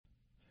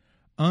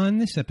On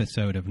this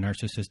episode of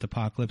Narcissist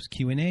Apocalypse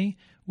Q&A,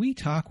 we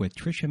talk with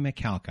Tricia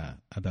Macalka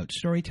about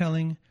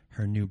storytelling,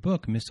 her new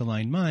book,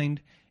 Misaligned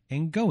Mind,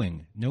 and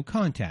going no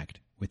contact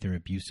with her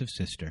abusive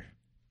sister.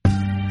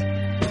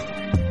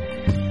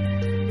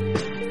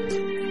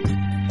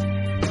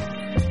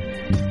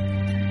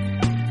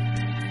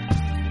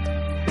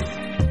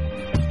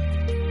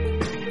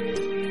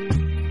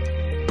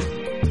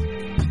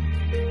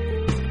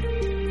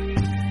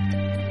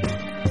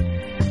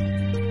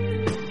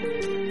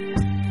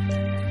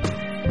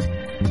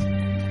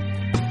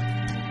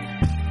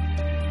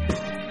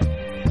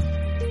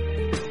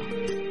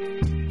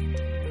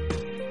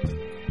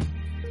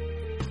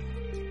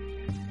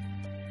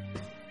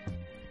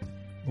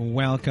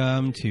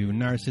 Welcome to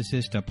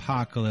Narcissist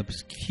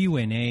Apocalypse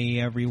Q&A,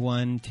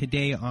 everyone.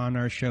 Today on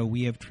our show,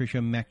 we have Tricia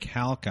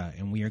Macalka,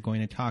 and we are going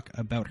to talk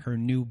about her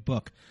new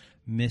book,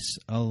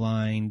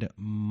 Misaligned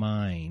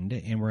Mind.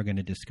 And we're going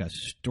to discuss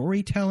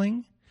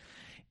storytelling,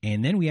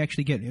 and then we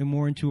actually get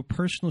more into a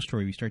personal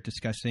story. We start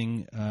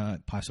discussing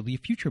possibly a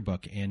future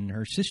book and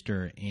her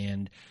sister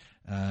and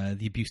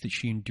the abuse that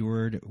she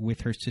endured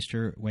with her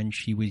sister when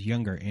she was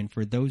younger. And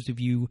for those of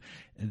you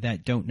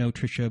that don't know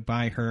Tricia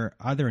by her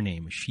other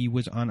name, she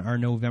was on our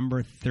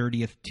November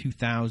 30th,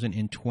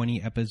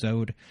 2020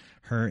 episode.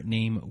 Her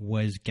name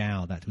was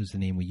Gal. That was the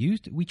name we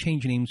used. We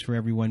changed names for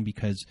everyone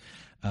because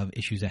of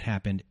issues that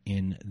happened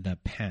in the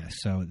past.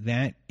 So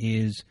that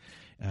is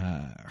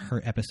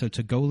her episode.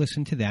 So go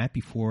listen to that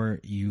before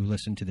you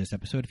listen to this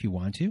episode if you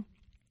want to.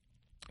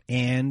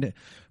 And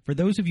for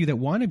those of you that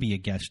want to be a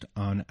guest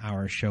on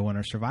our show, on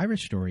our Survivor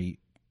Story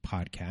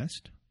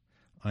podcast,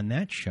 on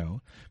that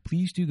show,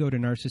 please do go to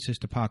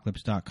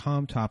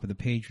narcissistapocalypse.com. Top of the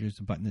page, there's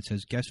a button that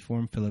says guest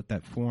form. Fill out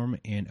that form,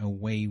 and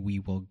away we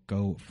will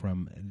go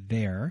from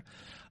there.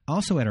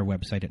 Also at our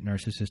website at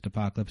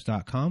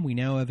narcissistapocalypse.com, we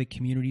now have a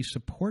community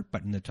support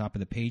button at the top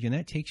of the page, and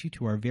that takes you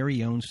to our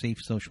very own safe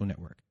social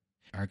network.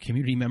 Our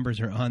community members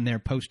are on there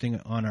posting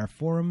on our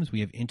forums. We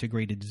have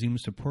integrated Zoom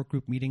support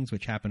group meetings,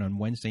 which happen on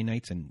Wednesday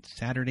nights and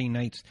Saturday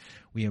nights.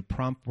 We have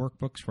prompt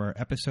workbooks for our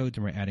episodes,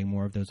 and we're adding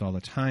more of those all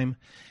the time.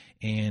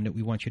 And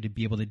we want you to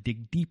be able to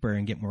dig deeper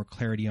and get more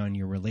clarity on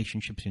your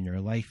relationships in your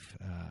life,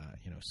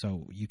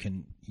 so you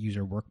can use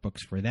our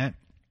workbooks for that.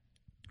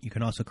 You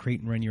can also create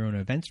and run your own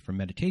events, from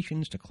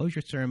meditations to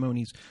closure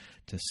ceremonies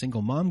to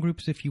single mom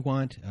groups if you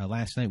want.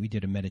 Last night we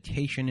did a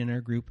meditation in our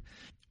group.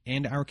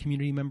 And our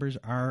community members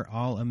are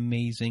all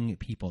amazing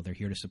people. They're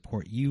here to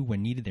support you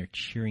when needed. They're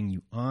cheering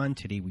you on.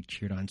 Today we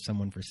cheered on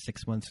someone for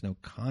 6 months, no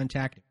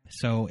contact.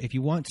 So if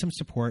you want some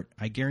support,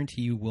 I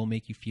guarantee you we'll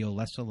make you feel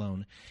less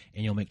alone,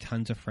 and you'll make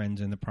tons of friends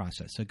in the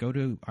process. So go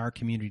to our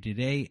community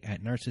today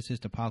at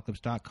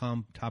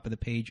narcissistapocalypse.com. Top of the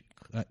page,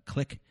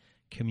 click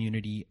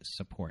Community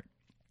Support.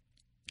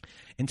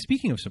 And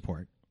speaking of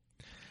support,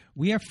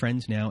 we have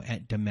friends now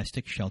at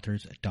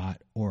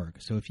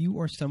domesticshelters.org. So if you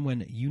or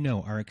someone you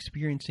know are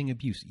experiencing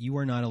abuse, you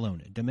are not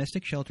alone.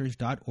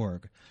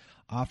 Domesticshelters.org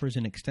offers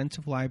an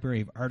extensive library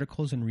of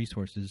articles and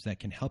resources that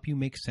can help you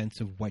make sense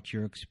of what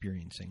you're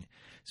experiencing,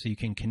 so you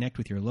can connect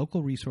with your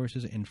local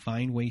resources and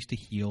find ways to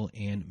heal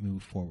and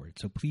move forward.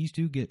 So please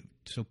do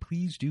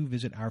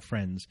visit our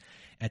friends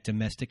at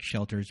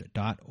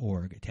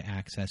domesticshelters.org to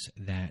access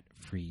that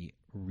free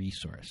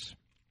resource.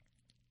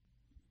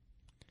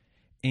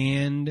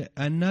 And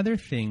another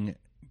thing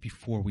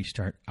before we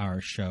start our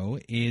show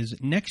is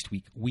next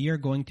week we are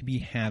going to be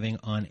having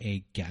on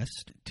a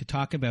guest to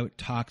talk about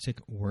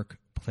toxic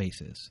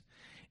workplaces.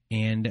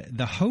 And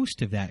the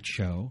host of that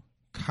show,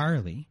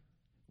 Carly,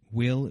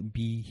 will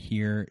be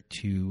here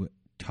to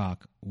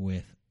talk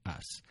with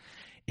us.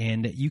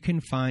 And you can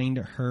find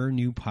her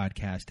new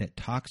podcast at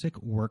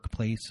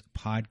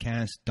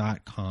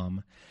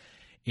toxicworkplacepodcast.com.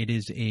 It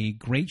is a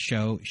great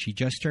show. She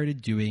just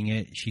started doing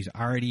it. She's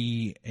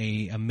already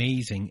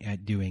amazing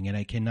at doing it.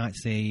 I cannot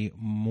say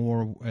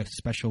more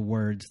special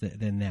words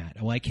than that.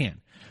 Well, I can,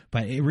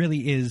 but it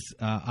really is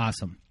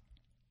awesome.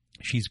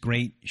 She's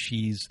great.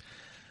 She's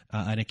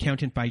an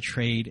accountant by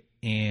trade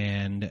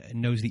and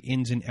knows the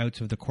ins and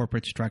outs of the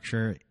corporate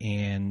structure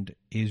and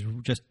is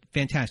just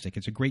fantastic.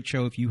 It's a great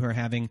show. If you are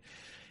having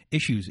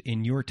issues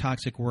in your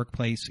toxic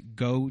workplace,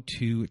 go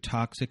to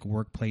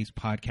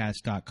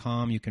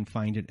toxicworkplacepodcast.com. You can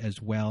find it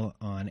as well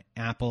on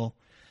Apple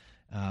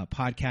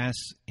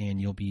Podcasts,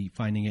 and you'll be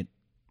finding it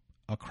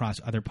across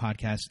other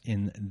podcasts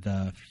in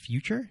the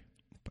future,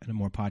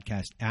 more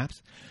podcast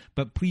apps.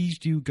 But please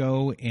do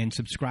go and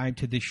subscribe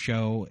to this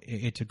show.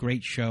 It's a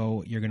great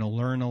show. You're going to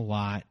learn a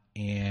lot,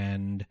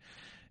 and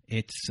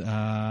it's,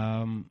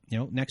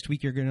 next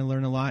week you're going to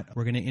learn a lot.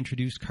 We're going to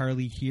introduce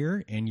Carly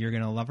here, and you're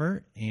going to love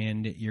her,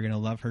 and you're going to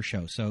love her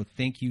show. So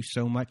thank you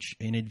so much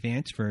in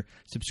advance for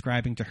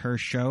subscribing to her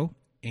show.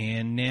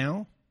 And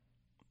now,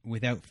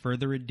 without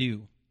further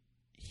ado,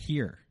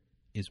 here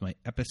is my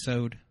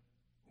episode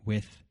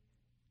with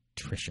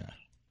Tricia.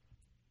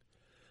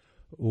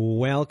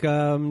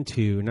 Welcome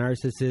to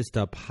Narcissist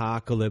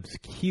Apocalypse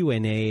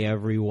Q&A,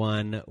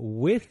 everyone.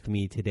 With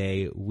me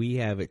today, we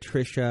have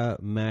Tricia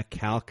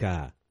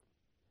Macalka.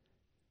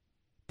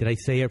 Did I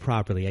say it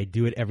properly? I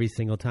do it every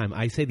single time.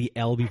 I say the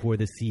L before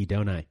the C,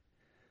 don't I?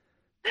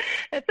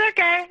 It's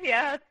okay.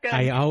 Yeah, it's good.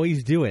 I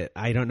always do it.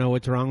 I don't know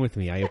what's wrong with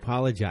me. I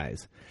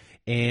apologize.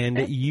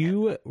 And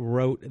you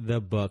wrote the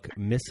book,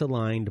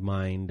 Misaligned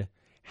Mind,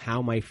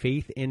 How My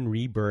Faith in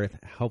Rebirth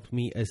Helped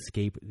Me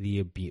Escape the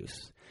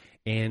Abuse.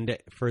 And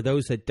for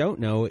those that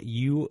don't know,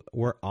 you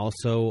were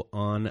also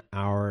on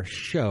our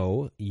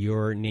show.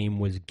 Your name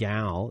was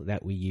Gal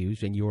that we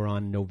used, and you were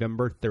on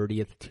November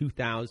 30th,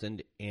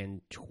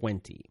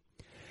 2020.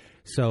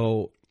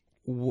 So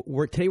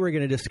today we're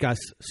going to discuss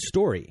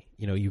story.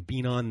 You know, you've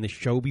been on the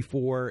show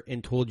before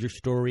and told your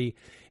story,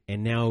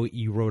 and now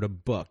you wrote a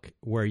book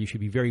where you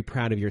should be very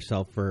proud of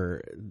yourself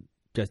for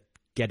just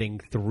getting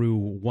through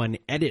one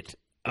edit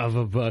of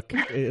a book,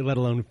 let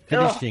alone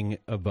finishing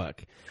a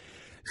book.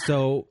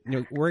 So, you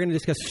know, we're going to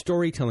discuss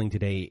storytelling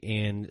today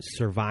and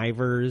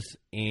survivors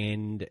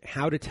and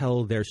how to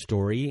tell their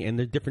story and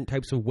the different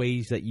types of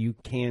ways that you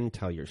can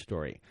tell your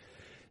story.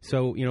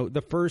 So, you know,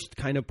 the first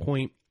kind of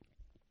point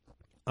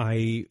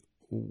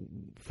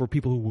for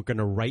people who are going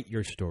to write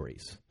your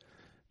stories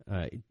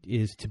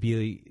is to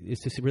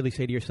really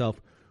say to yourself,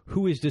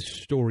 who is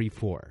this story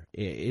for?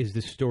 Is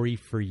this story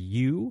for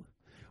you,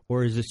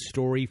 or is this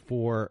story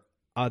for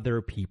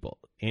other people?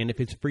 And if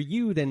it's for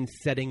you, then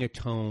setting a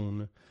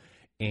tone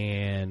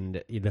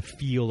and the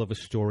feel of a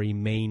story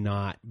may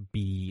not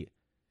be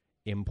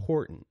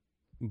important.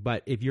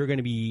 But if you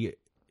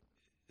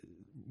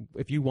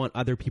want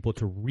other people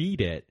to read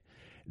it,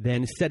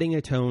 then setting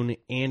a tone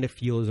and a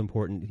feel is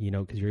important, you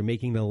know, because you're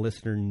making the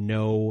listener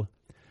know,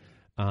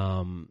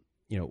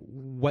 you know,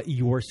 what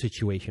your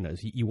situation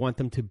is. You want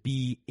them to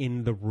be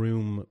in the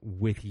room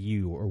with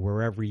you or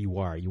wherever you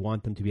are. You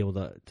want them to be able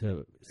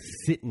to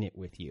sit in it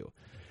with you,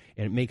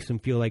 and it makes them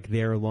feel like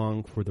they're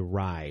along for the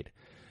ride.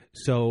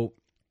 So,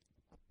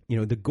 you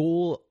know, the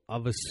goal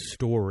of a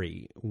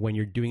story when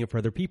you're doing it for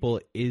other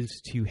people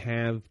is to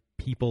have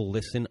people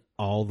listen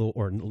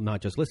or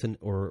not just listen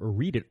or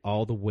read it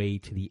all the way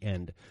to the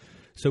end.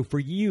 So for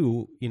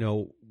you, you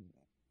know,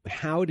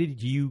 how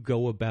did you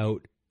go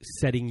about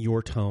setting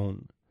your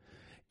tone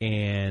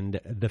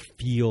and the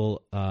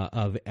feel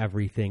of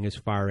everything as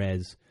far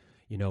as,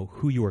 you know,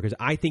 who you were? Because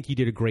I think you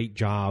did a great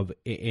job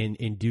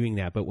in doing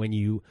that. But when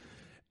you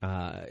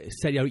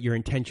set out your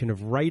intention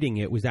of writing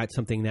it, was that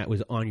something that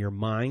was on your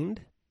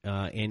mind?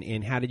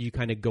 And how did you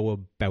kind of go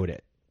about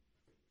it?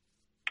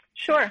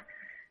 Sure.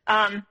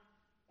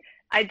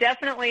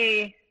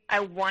 I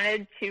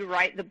wanted to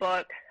write the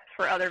book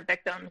for other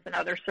victims and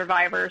other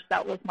survivors.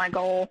 That was my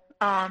goal.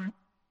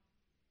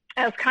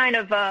 As kind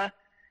of a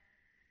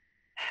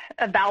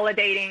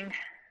validating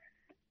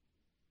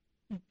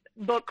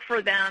book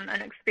for them,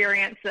 an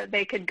experience that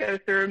they could go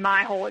through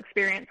my whole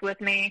experience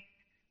with me.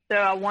 So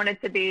I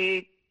wanted to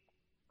be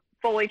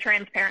fully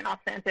transparent and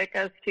authentic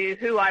as to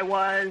who I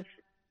was,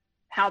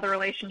 how the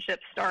relationship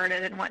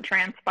started and what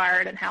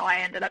transpired and how I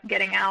ended up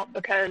getting out,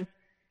 because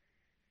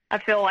I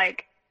feel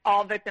like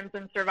all victims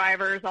and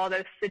survivors, all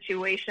those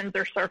situations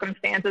or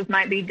circumstances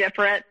might be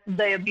different.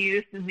 The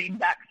abuse is the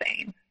exact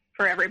same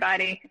for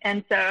everybody.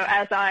 And so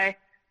as I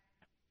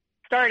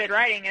started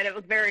writing it, it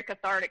was very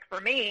cathartic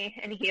for me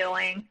and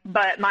healing,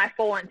 but my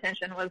full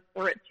intention was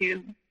for it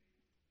to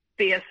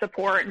be a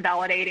support and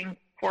validating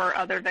for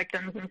other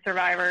victims and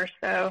survivors.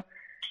 So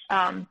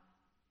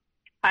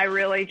I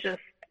really just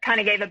kind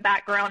of gave a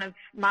background of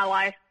my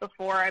life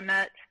before I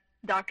met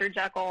Dr.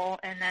 Jekyll,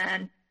 and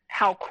then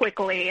how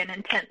quickly and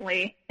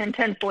intensely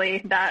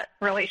that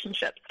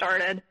relationship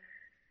started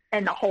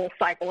and the whole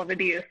cycle of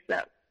abuse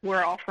that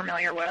we're all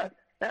familiar with.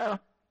 So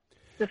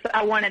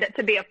I wanted it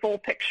to be a full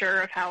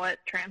picture of how it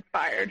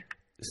transpired.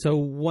 So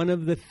one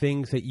of the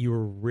things that you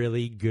were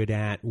really good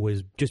at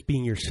was just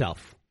being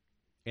yourself,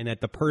 and that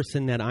the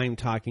person that I'm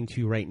talking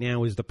to right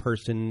now is the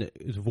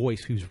person's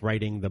voice who's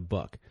writing the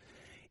book.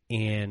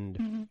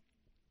 And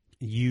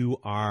you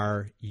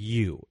are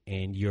you,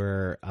 and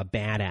you're a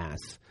badass.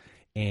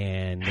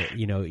 And,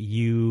 you know,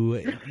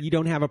 you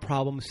don't have a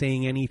problem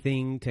saying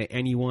anything to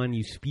anyone.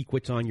 You speak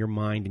what's on your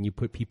mind, and you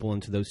put people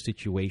into those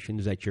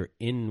situations that you're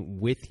in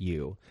with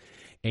you.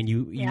 And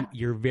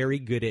you're very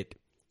good at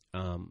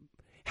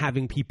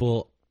having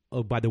people,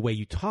 by the way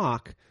you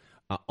talk,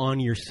 on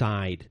your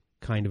side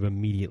kind of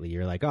immediately.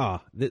 You're like, oh,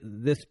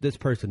 this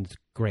person's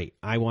great.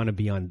 I want to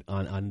be on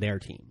their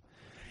team.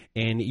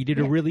 And you did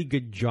a really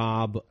good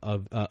job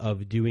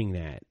of doing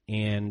that.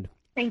 And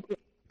thank you.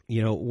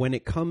 You know, when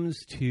it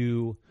comes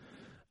to,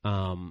 you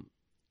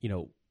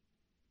know,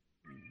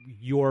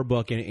 your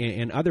book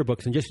and other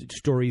books and just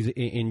stories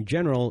in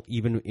general,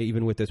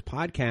 even with this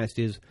podcast,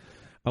 is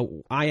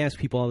I ask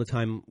people all the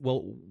time,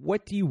 well,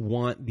 what do you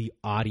want the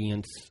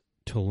audience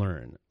to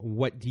learn?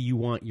 What do you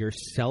want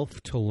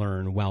yourself to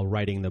learn while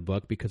writing the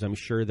book? Because I'm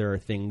sure there are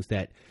things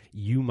that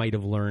you might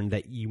have learned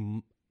that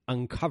you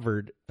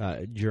uncovered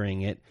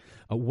during it.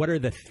 What are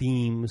the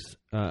themes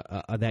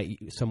that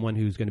someone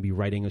who's going to be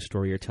writing a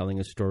story or telling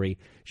a story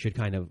should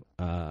kind of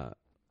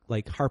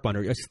like harp on,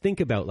 or just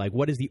think about, like,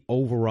 what is the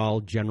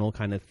overall general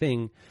kind of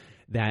thing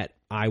that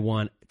I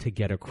want to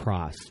get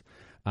across?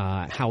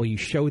 how you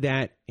show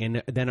that,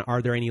 and then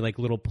are there any like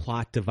little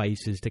plot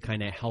devices to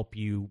kind of help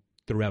you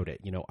throughout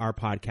it? Our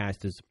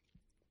podcast is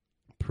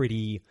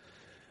pretty.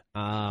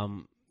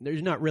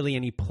 There's not really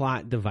any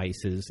plot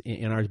devices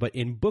in ours, but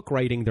in book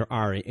writing there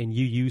are, and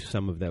you use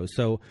some of those.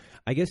 So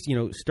I guess,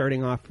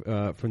 starting off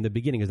from the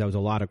beginning, because that was a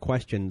lot of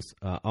questions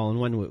all in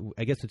one,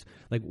 I guess it's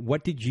like,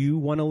 what did you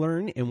want to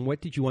learn and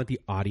what did you want the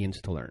audience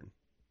to learn?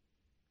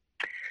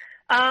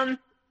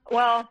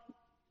 Well,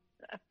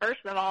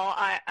 first of all,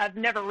 I've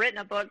never written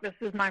a book. This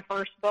is my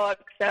first book,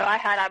 so I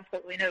had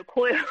absolutely no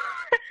clue.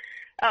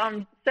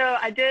 So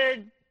I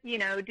did,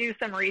 do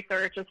some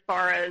research as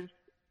far as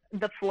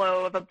the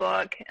flow of a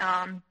book,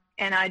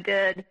 and I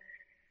did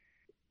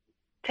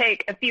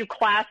take a few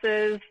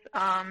classes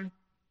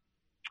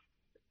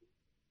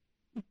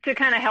to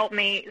kind of help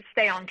me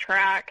stay on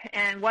track.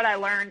 And what I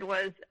learned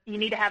was you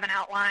need to have an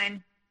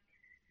outline,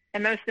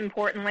 and most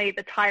importantly,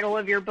 the title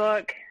of your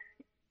book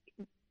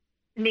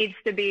needs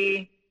to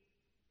be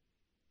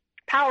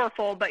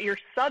powerful, but your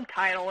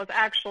subtitle is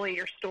actually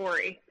your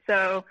story.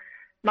 So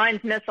mine's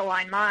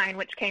Misaligned Mind,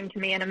 which came to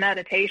me in a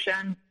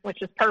meditation,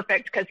 which is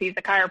perfect because he's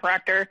a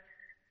chiropractor.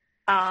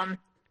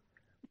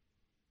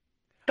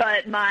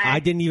 But I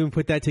didn't even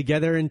put that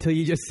together until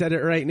you just said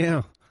it right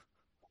now.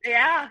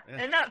 Yeah.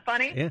 Isn't that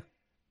funny? Yeah.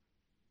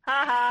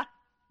 Ha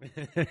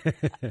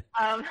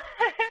ha.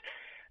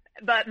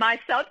 But my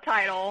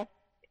subtitle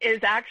is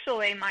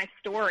actually my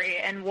story,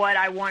 and what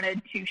I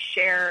wanted to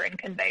share and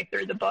convey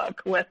through the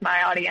book with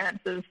my audience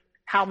is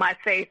how my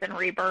faith and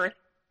rebirth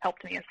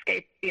helped me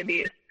escape the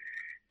abuse,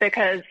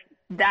 because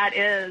that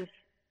is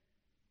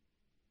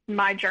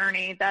my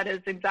journey. That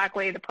is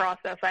exactly the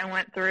process I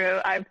went through.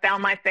 I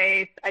found my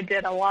faith. I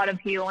did a lot of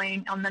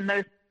healing on the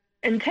most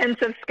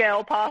intensive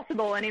scale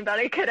possible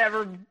anybody could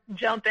ever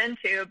jump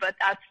into, but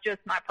that's just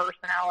my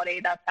personality.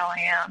 That's how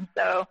I am.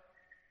 So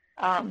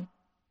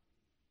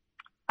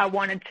I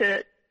wanted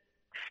to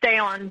stay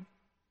on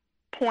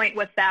point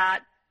with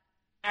that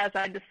as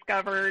I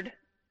discovered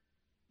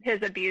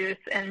his abuse,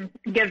 and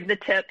give the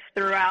tips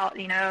throughout,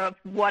 of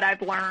what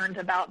I've learned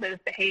about those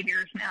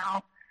behaviors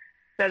now,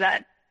 so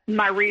that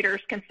my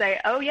readers can say,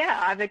 oh yeah,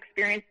 I've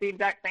experienced the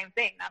exact same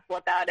thing. That's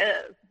what that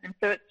is. And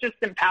so it's just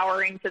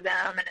empowering to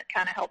them, and it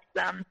kind of helps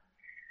them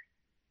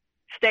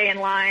stay in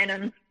line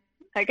and,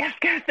 I guess,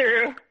 go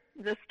through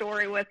the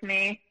story with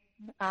me,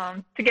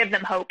 to give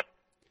them hope.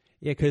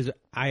 Yeah, because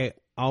I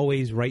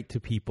always write to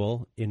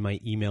people in my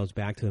emails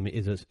back to them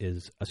is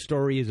a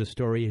story is a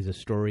story is a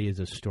story is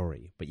a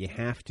story. But you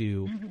have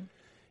to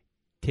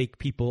take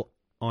people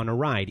on a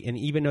ride. And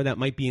even though that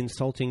might be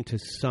insulting to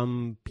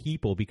some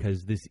people,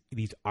 because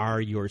these are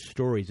your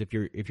stories, if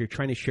you're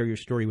trying to share your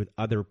story with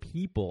other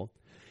people,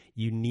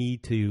 you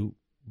need to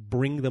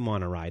bring them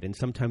on a ride. And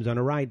sometimes on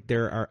a ride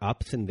there are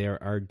ups and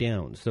there are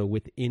downs. So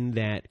within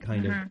that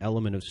kind of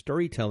element of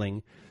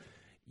storytelling,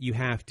 you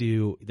have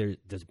to,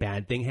 this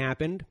bad thing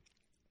happened,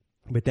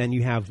 but then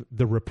you have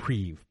the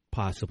reprieve,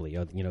 possibly,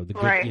 the good,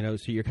 right.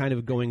 So you're kind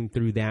of going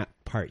through that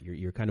part.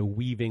 You're kind of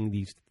weaving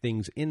these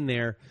things in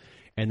there,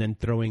 and then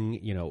throwing,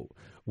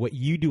 what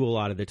you do a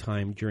lot of the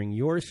time during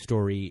your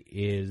story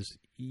is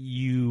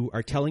you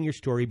are telling your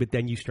story, but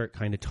then you start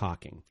kind of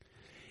talking,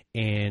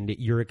 and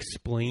you're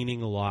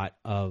explaining a lot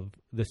of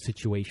the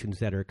situations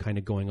that are kind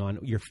of going on,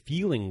 your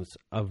feelings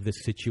of the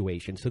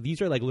situation. So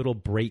these are like little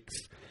breaks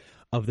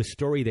of the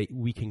story that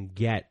we can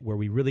get where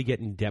we really get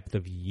in depth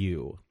of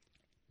you.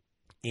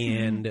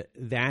 And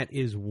that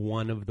is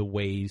one of the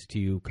ways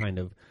to kind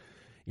of,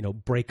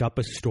 break up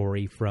a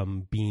story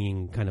from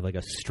being kind of like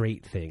a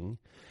straight thing.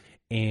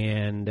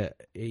 And,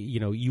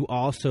 you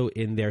also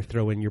in there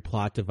throw in your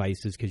plot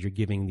devices, because you're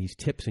giving these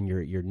tips, and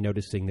you're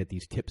noticing that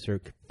these tips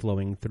are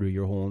flowing through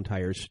your whole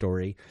entire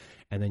story.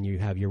 And then you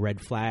have your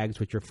red flags,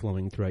 which are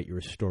flowing throughout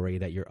your story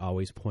that you're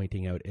always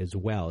pointing out as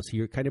well. So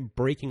you're kind of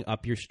breaking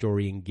up your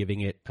story and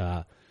giving it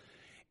a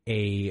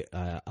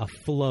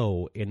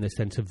flow, in the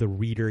sense of the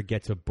reader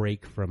gets a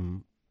break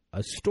from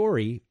a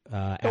story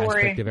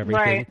aspect of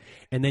everything, right.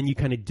 And then you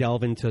kind of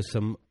delve into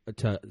some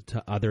to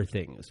other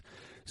things.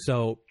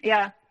 So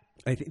yeah,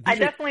 I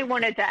definitely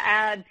wanted to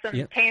add some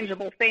Yeah.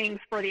 tangible things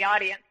for the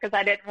audience, because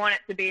I didn't want it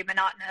to be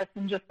monotonous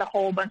and just a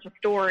whole bunch of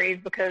stories,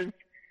 because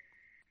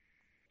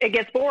it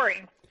gets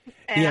boring.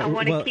 And Yeah, I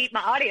want to well, keep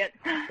my audience.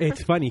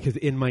 It's funny because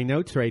in my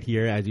notes right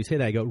here, as you say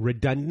that, I go,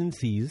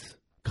 redundancies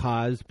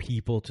cause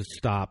people to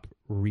stop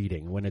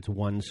reading when it's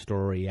one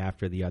story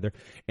after the other.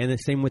 And the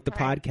same with the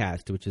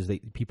podcast, which is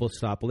that people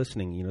stop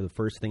listening. The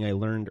first thing I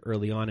learned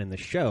early on in the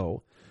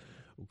show,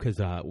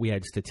 because we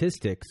had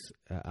statistics,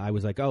 I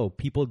was like, oh,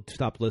 people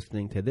stopped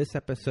listening to this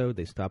episode,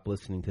 they stopped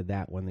listening to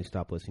that one, they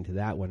stopped listening to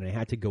that one. And I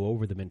had to go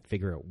over them and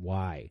figure out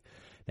why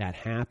that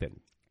happened.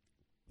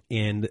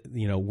 And,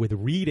 with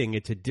reading,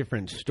 it's a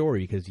different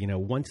story, because,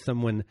 once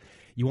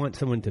you want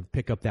someone to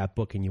pick up that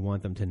book and you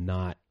want them to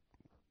not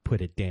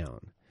put it down.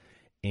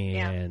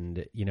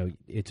 And,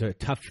 it's a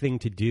tough thing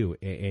to do,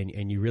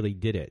 and you really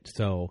did it.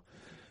 So,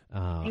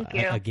 Thank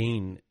you.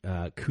 Again,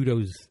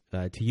 kudos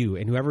to you.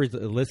 And whoever is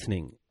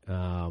listening,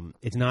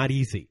 It's not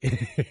easy.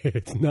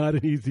 It's not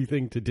an easy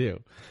thing to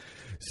do.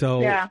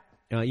 So, Yeah.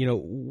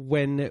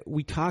 When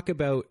we talk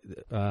about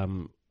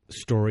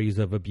stories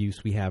of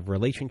abuse, we have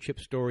relationship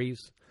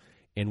stories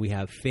and we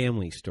have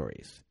family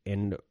stories.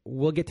 And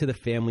we'll get to the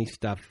family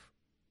stuff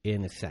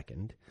in a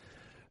second.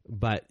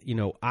 But,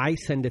 I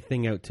send a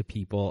thing out to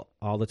people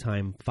all the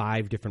time,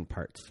 5 different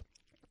parts.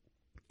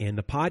 And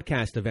the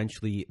podcast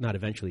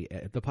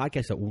the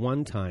podcast at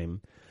one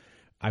time,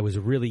 I was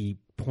really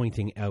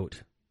pointing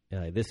out,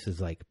 this is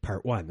like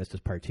part 1, this is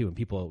part 2, and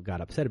people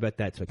got upset about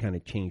that, so I kind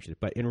of changed it.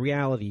 But in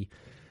reality,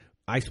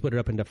 I split it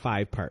up into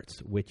 5 parts,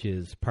 which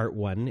is part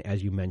 1,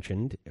 as you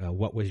mentioned,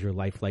 what was your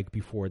life like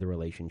before the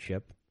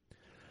relationship?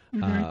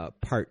 Mm-hmm.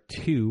 Part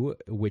 2,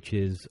 which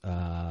is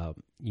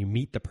you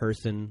meet the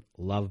person,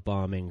 love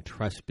bombing,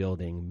 trust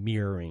building,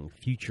 mirroring,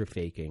 future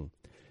faking,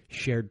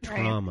 shared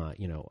trauma.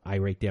 Right. I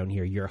write down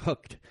here, you're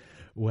hooked.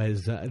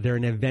 Was there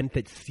an event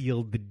that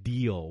sealed the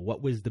deal?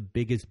 What was the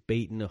biggest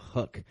bait in the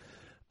hook?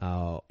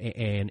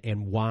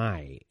 And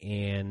why?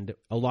 And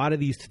a lot of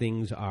these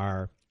things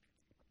are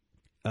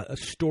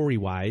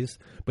story-wise,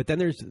 but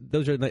then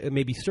those are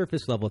maybe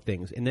surface level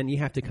things, and then you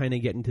have to kind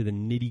of get into the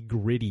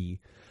nitty-gritty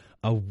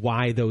of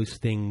why those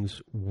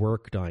things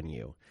worked on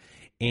you.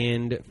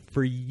 And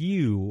for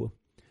you,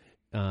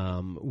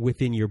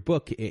 within your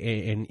book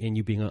and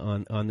you being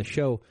on the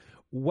show,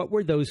 what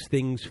were those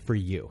things for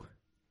you?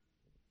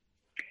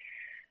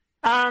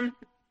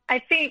 I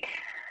think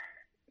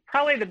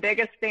probably the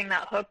biggest thing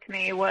that hooked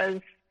me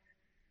was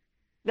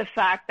the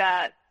fact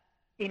that,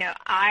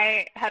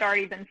 I had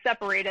already been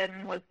separated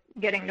and was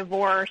getting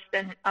divorced,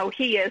 and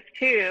he is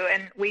too.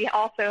 And we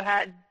also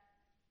had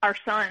our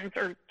sons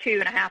are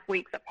 2.5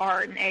 weeks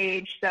apart in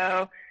age.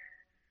 So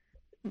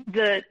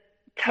the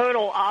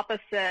total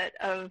opposite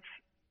of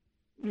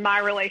my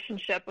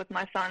relationship with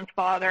my son's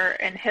father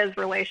and his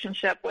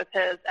relationship with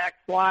his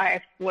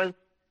ex-wife was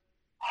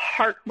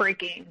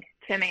heartbreaking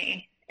to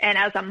me. And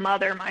as a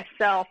mother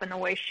myself and the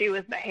way she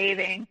was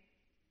behaving,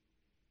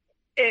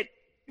 it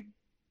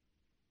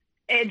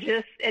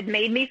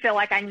made me feel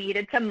like I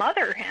needed to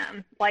mother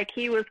him. Like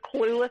he was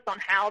clueless on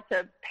how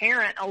to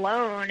parent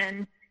alone.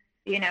 And,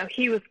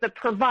 he was the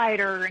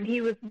provider and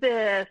he was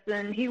this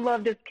and he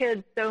loved his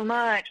kids so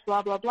much,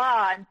 blah, blah,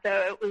 blah. And so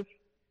it was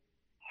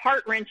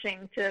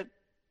heart-wrenching to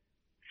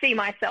see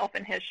myself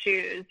in his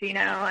shoes,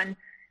 and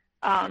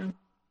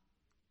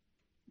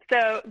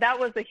so that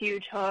was a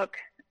huge hook.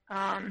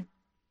 And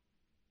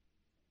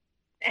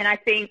I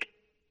think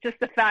just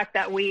the fact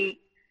that we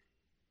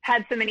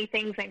had so many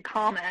things in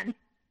common,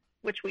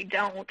 which we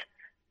don't,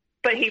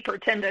 but he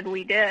pretended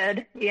we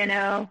did,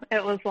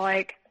 it was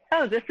like,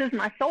 oh, this is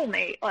my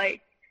soulmate.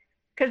 Like,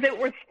 because it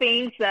was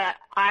things that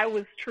I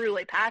was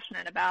truly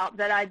passionate about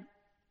that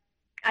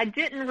I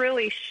didn't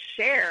really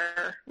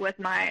share with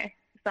my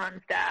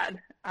son's dad.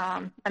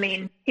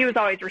 He was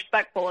always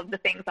respectful of the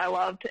things I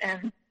loved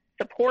and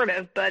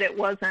supportive, but it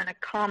wasn't a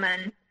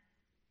common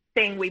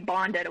thing we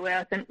bonded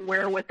with. And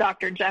where with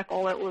Dr.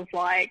 Jekyll, it was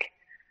like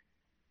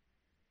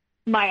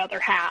my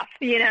other half,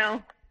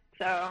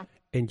 so.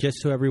 And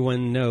just so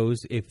everyone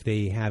knows, if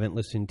they haven't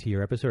listened to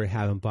your episode or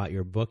haven't bought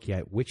your book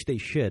yet, which they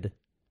should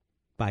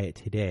buy it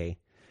today,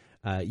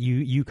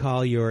 you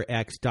call your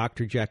ex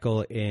Dr.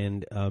 Jekyll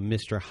and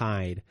Mr.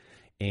 Hyde.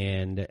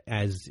 And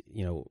as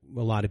a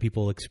lot of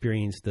people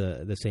experience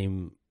the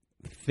same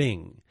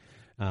thing.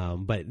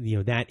 But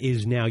that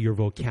is now your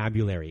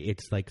vocabulary.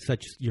 It's like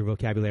your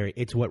vocabulary.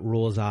 It's what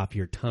rolls off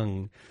your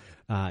tongue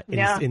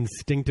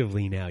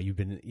instinctively now. You've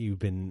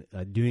been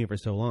doing it for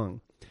so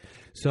long.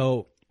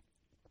 So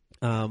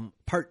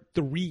part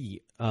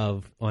 3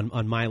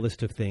 on my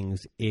list of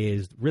things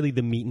is really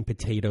the meat and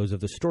potatoes of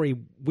the story,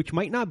 which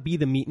might not be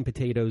the meat and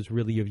potatoes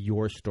really of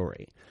your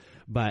story,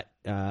 but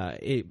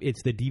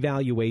it's the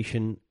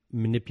devaluation,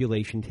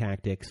 manipulation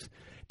tactics.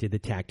 Did the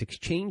tactics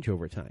change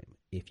over time?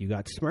 If you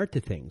got smart to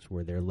things,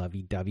 were there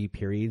lovey-dovey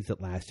periods that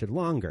lasted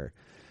longer?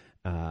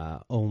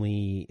 So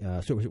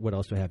what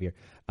else do I have here?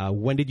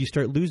 When did you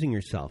start losing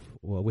yourself?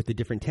 Well, with the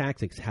different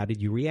tactics, how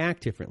did you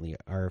react differently?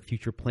 Are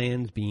future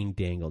plans being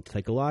dangled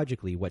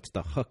psychologically? What's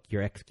the hook?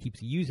 Your ex keeps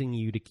using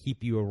you to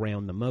keep you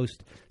around the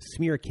most.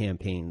 Smear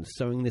campaigns,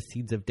 sowing the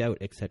seeds of doubt,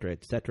 et cetera,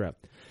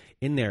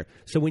 in there.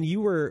 So when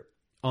you were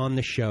on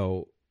the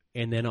show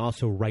and then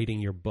also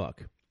writing your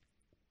book,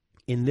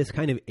 in this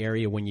kind of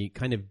area, when you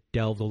kind of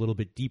delved a little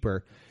bit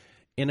deeper,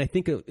 and I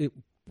think it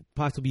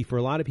possibly for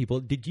a lot of people,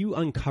 did you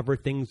uncover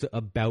things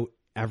about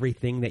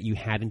everything that you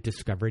hadn't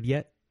discovered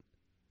yet?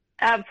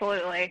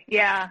 Absolutely.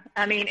 Yeah.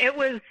 It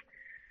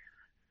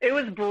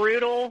was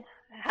brutal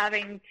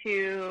having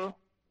to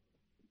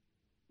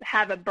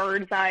have a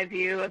bird's eye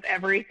view of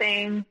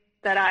everything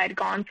that I had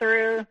gone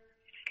through.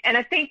 And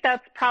I think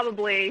that's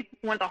probably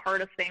one of the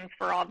hardest things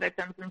for all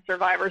victims and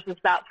survivors is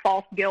that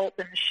false guilt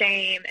and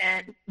shame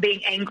and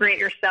being angry at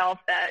yourself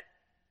that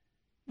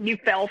you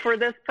fell for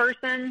this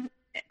person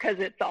because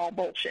it's all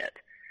bullshit.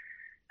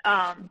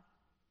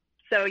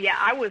 So yeah,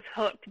 I was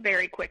hooked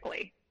very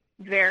quickly.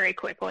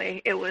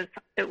 It was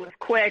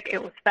quick.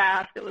 It was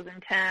fast. It was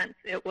intense.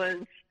 It was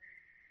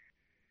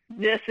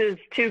this is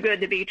too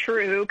good to be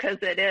true, because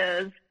it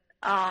is.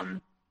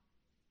 And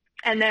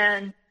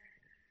then,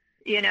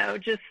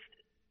 just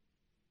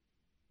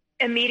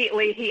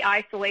immediately he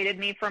isolated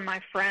me from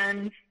my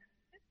friends.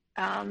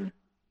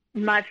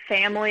 My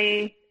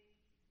family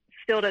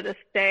still to this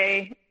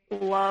day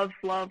love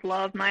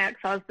my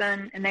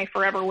ex-husband, and they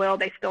forever will.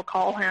 They still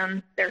call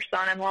him their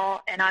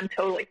son-in-law, and I'm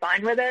totally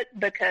fine with it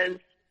because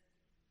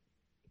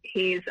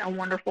he's a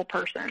wonderful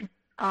person.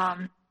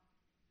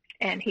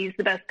 And he's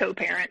the best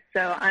co-parent.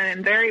 So I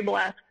am very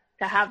blessed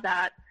to have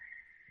that.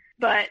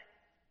 But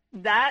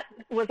that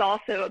was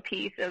also a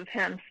piece of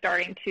him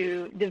starting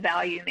to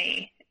devalue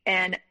me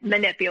and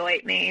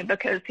manipulate me,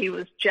 because he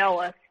was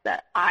jealous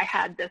that I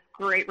had this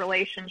great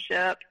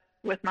relationship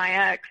with my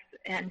ex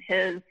and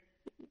his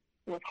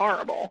was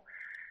horrible.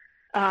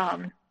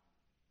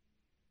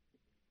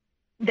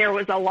 There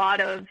was a lot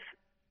of,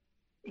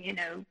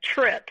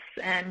 trips,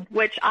 and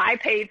which I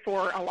paid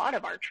for a lot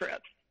of our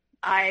trips.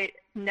 I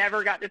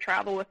never got to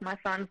travel with my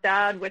son's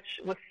dad, which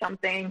was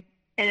something,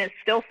 and it's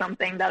still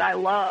something that I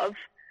love.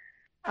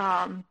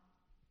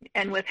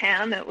 And with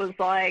him, it was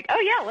like, oh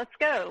yeah, let's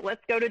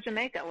go to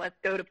Jamaica. Let's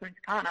go to Punta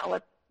Cana.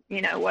 Let's,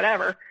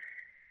 whatever.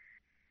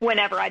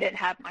 Whenever I didn't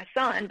have my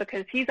son,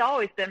 because he's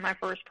always been my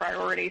first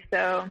priority.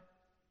 So,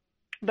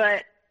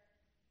 but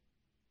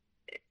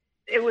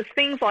it was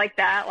things like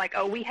that, like,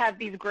 oh, we have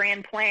these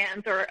grand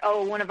plans, or,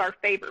 oh, one of our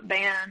favorite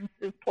bands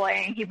is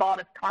playing. He bought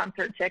us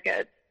concert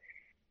tickets.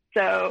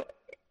 So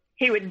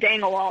he would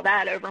dangle all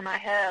that over my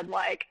head,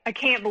 like, I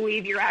can't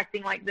believe you're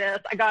acting like this.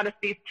 I got us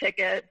these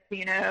tickets,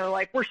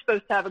 like, we're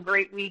supposed to have a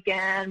great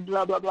weekend,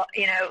 blah, blah, blah,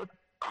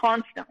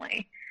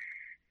 constantly.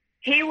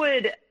 He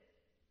would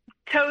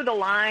toe the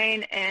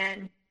line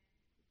and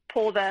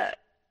pull the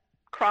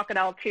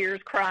crocodile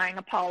tears, crying,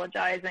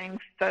 apologizing,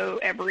 faux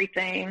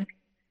everything,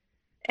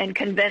 and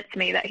convince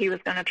me that he was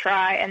going to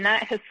try. And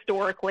that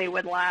historically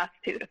would last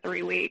 2 to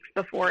 3 weeks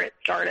before it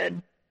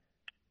started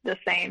the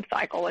same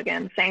cycle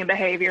again, same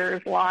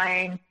behaviors,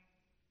 lying,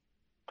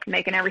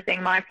 making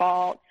everything my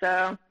fault.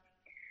 So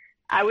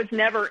I was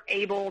never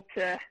able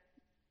to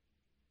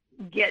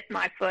get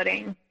my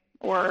footing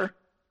or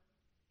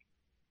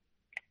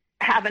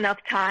have enough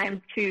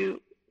time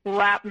to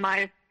wrap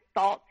my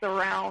thoughts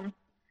around,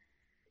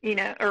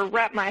 or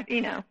wrap my,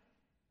 it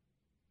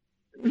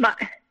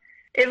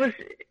was,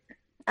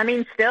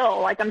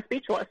 still, like, I'm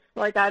speechless.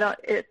 Like,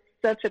 it's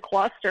such a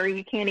cluster,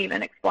 you can't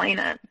even explain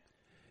it.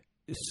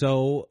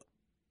 So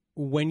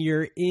when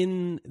you're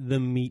in the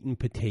meat and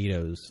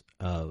potatoes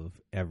of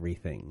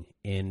everything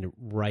in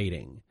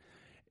writing,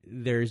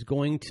 there's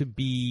going to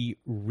be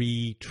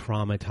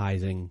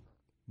re-traumatizing,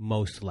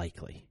 most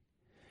likely.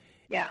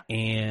 Yeah.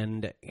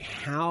 And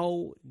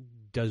how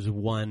does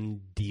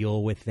one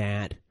deal with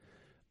that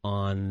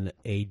on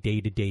a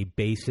day-to-day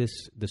basis?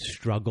 The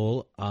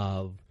struggle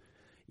of,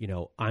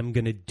 I'm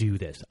going to do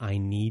this. I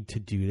need to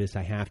do this.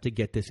 I have to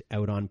get this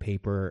out on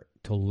paper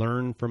to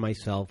learn for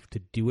myself, to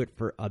do it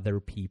for other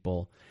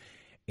people.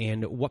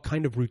 And what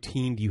kind of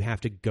routine do you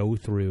have to go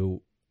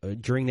through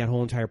during that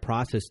whole entire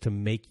process to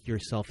make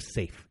yourself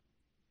safe?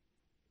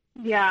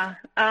 Yeah.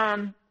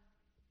 I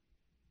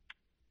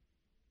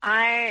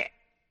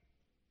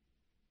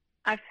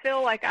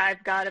feel like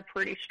I've got a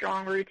pretty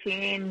strong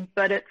routine,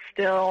 but it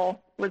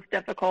still was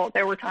difficult.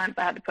 There were times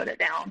I had to put it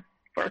down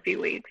for a few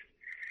weeks.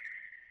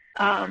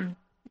 I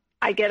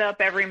get up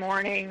every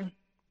morning,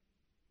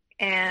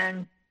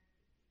 and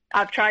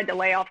I've tried to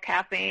lay off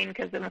caffeine,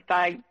 because if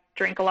I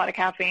drink a lot of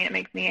caffeine, it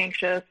makes me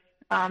anxious.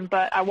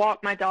 But I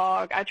walk my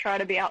dog. I try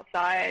to be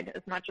outside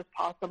as much as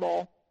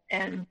possible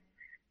and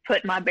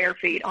put my bare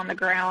feet on the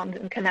ground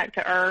and connect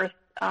to earth.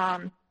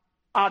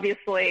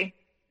 Obviously,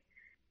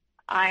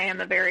 I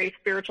am a very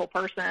spiritual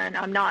person.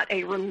 I'm not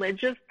a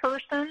religious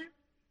person,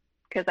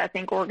 because I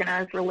think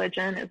organized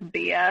religion is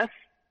BS,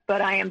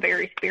 but I am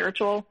very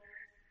spiritual.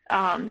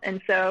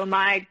 And so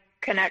my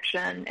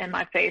connection and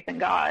my faith in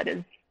God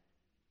has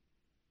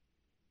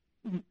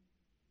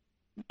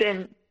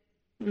been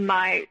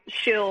my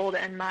shield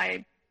and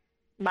my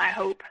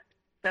hope.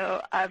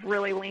 So I've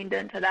really leaned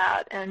into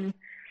that. And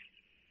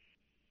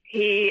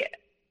he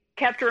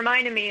kept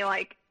reminding me,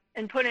 like,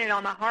 and putting it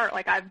on my heart,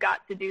 like, I've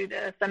got to do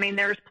this.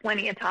 There's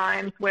plenty of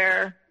times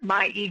where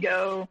my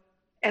ego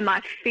and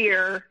my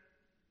fear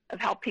of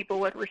how people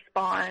would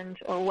respond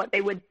or what they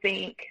would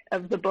think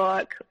of the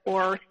book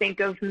or think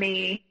of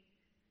me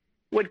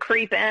would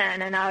creep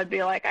in, and I would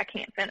be like, I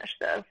can't finish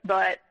this.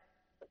 But,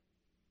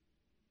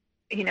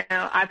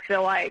 I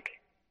feel like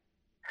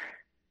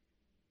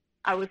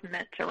I was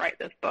meant to write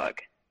this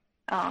book.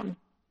 And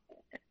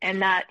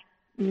that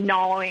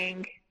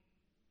gnawing,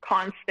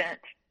 constant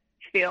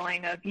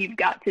feeling of you've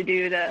got to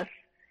do this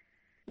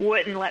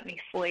wouldn't let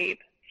me sleep.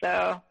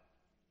 So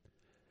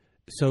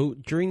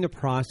during the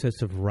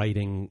process of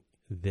writing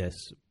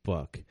this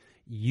book,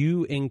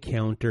 you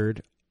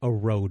encountered a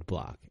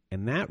roadblock,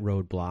 and that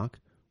roadblock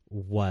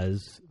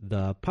was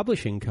the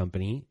publishing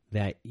company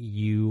that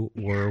you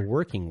were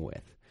working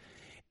with.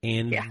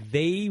 And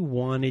they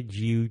wanted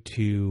you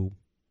to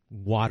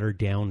water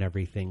down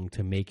everything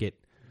to make it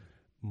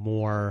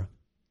more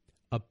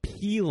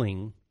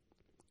appealing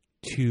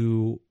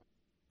to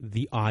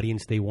the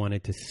audience they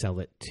wanted to sell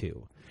it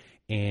to.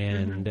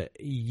 And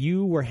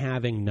you were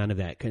having none of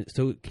that.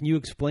 So can you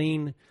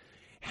explain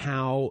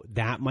how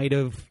that might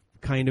have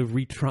kind of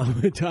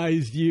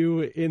re-traumatized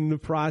you in the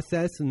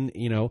process? And,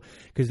 you know,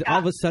 because all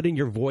of a sudden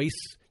your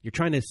voice, you're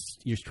trying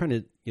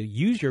to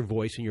use your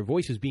voice, and your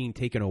voice is being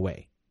taken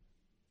away.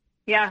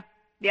 Yeah.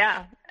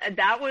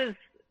 That was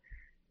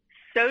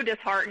so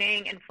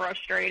disheartening and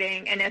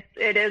frustrating, and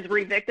it is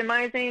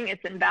re-victimizing.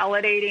 It's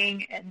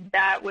invalidating, and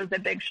that was a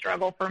big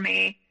struggle for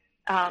me.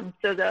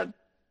 So the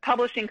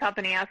publishing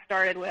company I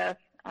started with,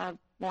 I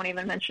won't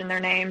even mention their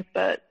names,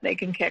 but they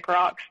can kick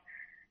rocks.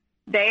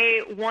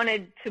 They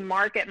wanted to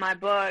market my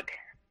book,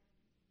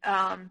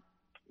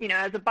 you know,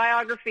 as a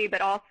biography,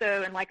 but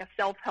also in like a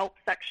self-help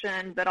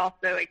section, but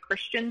also a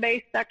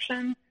Christian-based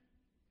section,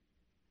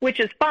 which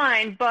is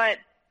fine, but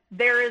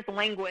there is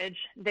language.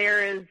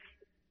 There is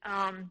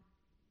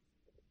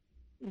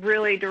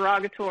really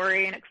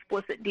derogatory and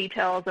explicit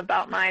details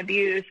about my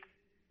abuse,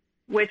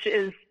 which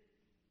is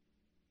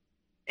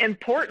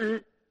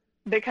important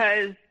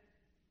because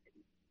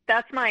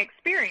that's my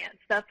experience.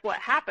 That's what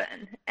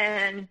happened.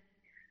 And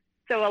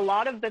so a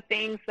lot of the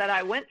things that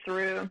I went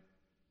through,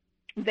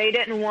 they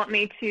didn't want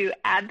me to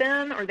add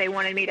them, or they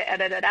wanted me to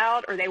edit it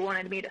out, or they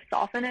wanted me to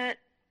soften it.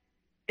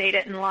 They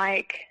didn't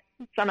like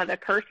some of the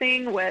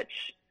cursing,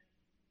 which,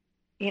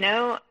 you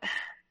know,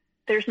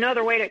 there's no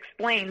other way to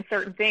explain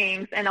certain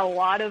things. And a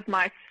lot of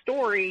my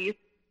stories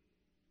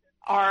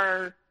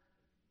are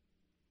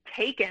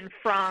taken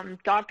from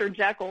Dr.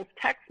 Jekyll's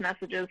text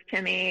messages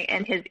to me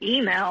and his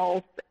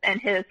emails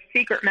and his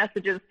secret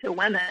messages to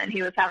women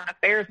he was having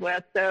affairs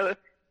with. So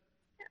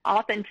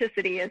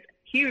authenticity is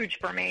huge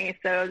for me.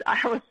 So I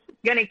was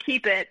going to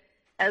keep it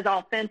as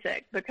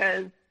authentic,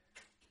 because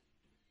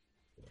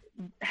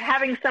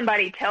having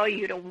somebody tell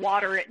you to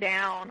water it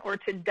down or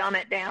to dumb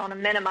it down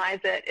and minimize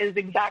it is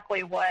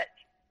exactly what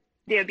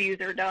the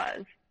abuser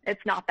does.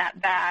 It's not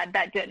that bad.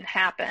 That didn't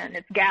happen.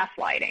 It's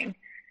gaslighting.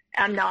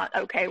 I'm not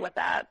okay with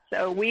that.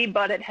 So we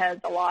butted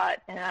heads a lot,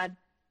 and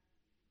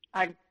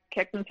I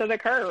kicked him to the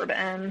curb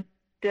and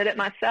did it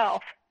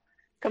myself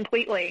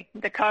completely.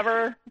 The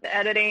cover, the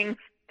editing,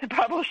 the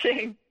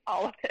publishing,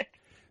 all of it.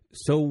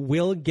 So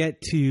we'll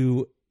get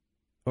to,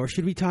 or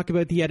should we talk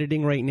about the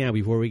editing right now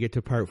before we get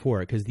to part 4?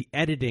 Because the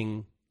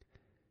editing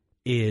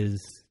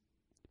is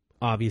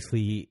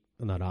obviously,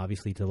 not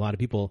obviously to a lot of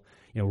people,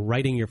 you know,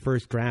 writing your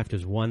first draft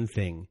is one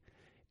thing.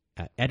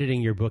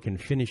 Editing your book and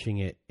finishing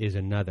it is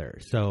another.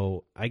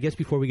 So I guess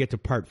before we get to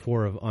part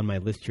 4 on my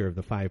list here of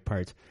the 5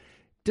 parts,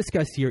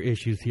 discuss your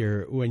issues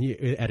here when you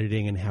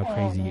editing and how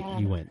crazy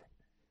you went.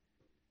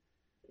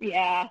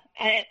 Yeah,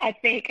 I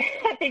think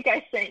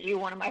I sent you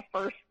one of my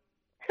first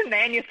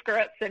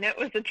manuscripts, and it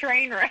was a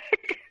train wreck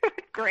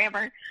with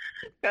grammar,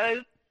 because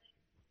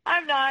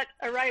I'm not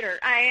a writer.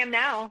 I am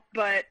now,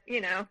 but,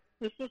 you know,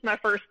 this was my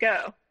first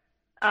go.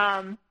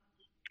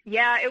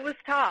 Yeah, it was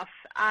tough.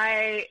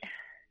 I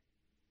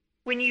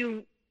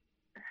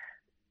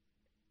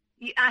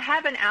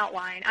have an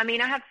outline. I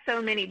mean, I have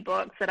so many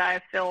books that I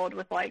have filled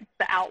with like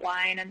the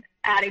outline and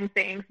adding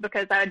things,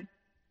 because I'd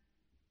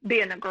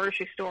be in the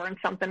grocery store and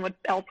something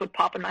else would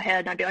pop in my head,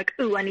 and I'd be like,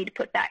 ooh, I need to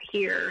put that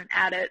here and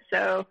add it.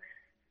 So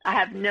I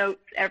have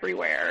notes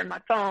everywhere in my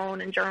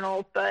phone and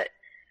journals, but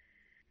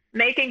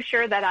making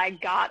sure that I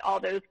got all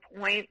those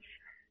points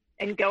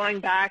and going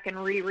back and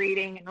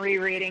rereading,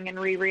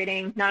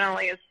 not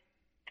only is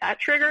that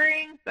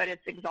triggering, but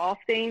it's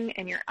exhausting,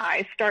 and your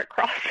eyes start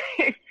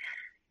crossing.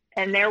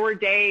 And there were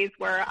days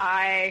where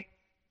I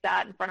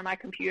sat in front of my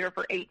computer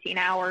for 18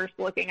 hours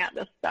looking at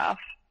this stuff.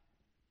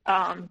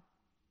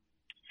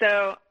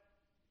 So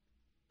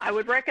I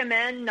would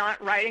recommend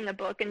not writing a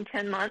book in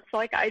 10 months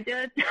like I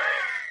did,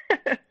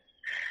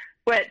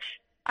 which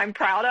I'm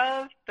proud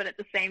of, but at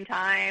the same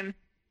time,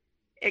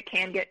 it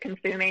can get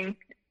consuming,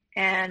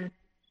 and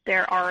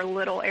there are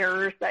little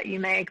errors that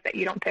you make that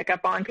you don't pick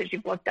up on because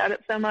you've looked at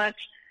it so much.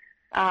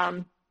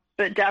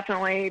 But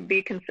definitely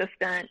be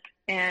consistent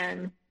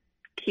and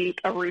keep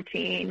a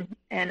routine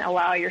and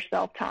allow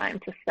yourself time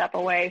to step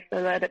away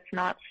so that it's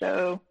not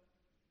so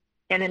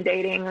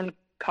inundating and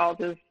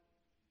causes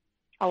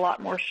a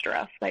lot more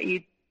stress that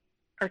you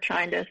are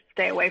trying to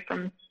stay away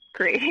from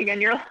creating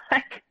in your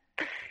life.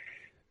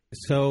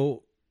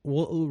 So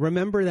we'll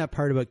remember that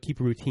part about keep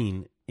a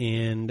routine,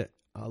 and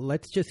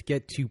let's just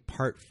get to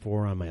part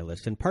 4 on my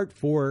list. And part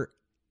 4,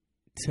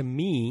 to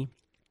me,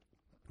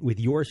 with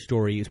your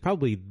story, is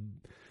probably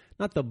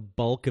not the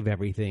bulk of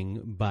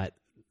everything, but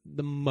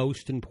the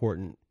most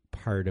important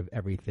part of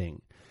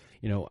everything.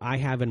 You know, I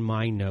have in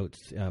my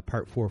notes,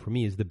 part 4 for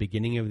me is the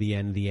beginning of the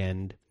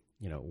end.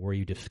 You know, were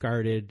you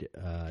discarded?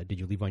 Did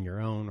you leave on your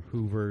own?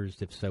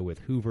 Hoovers? If so, with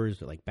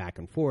Hoovers, like back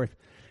and forth.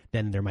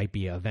 Then there might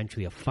be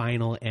eventually a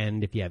final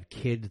end. If you have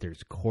kids,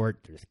 there's court,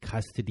 there's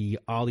custody,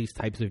 all these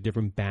types of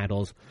different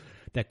battles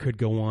that could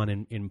go on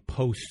in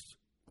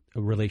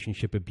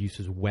post-relationship abuse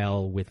as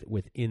well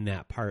within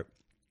that part.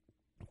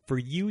 For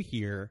you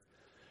here,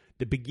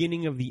 the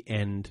beginning of the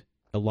end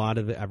a lot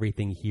of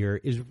everything here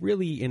is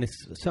really in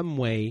some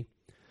way,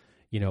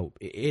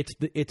 it's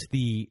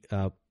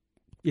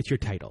your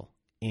title,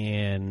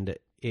 and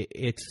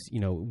it's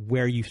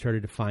where you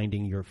started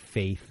finding your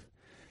faith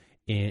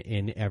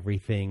in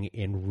everything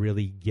and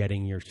really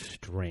getting your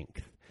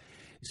strength.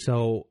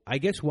 So I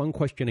guess one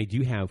question I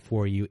do have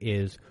for you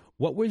is,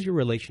 what was your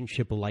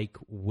relationship like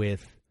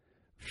with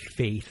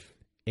faith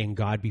and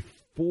God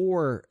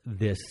before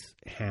this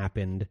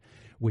happened,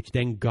 which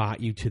then got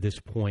you to this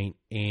point?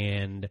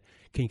 And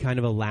can you kind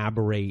of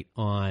elaborate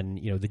on,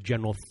 the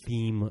general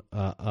theme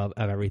of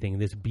everything,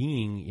 this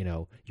being,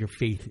 your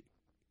faith,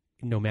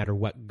 no matter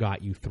what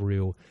got you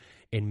through,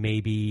 and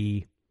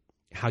maybe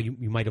how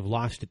you might have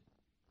lost it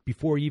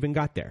before you even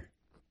got there?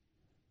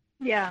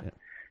 Yeah,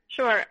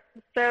 sure.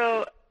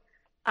 So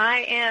I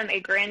am a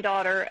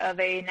granddaughter of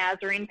a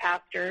Nazarene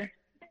pastor.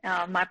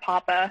 My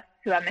papa,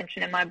 who I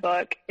mentioned in my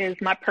book, is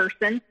my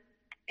person.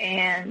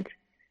 And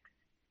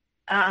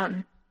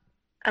I'm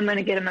going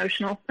to get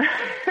emotional.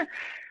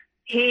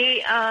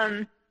 He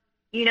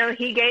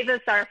gave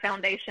us our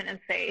foundation in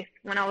faith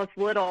when I was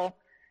little.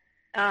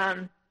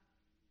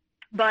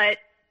 But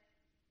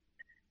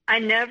I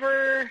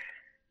never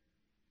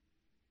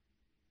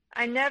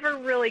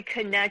really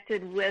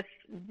connected with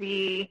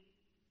the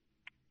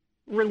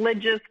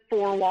religious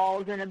four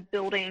walls in a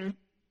building,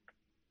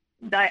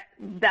 that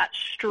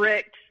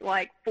strict,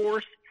 like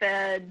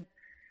force-fed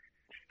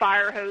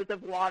fire hose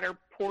of water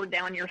poured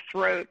down your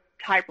throat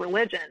type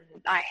religion.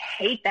 I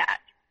hate that.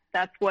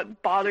 That's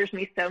what bothers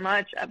me so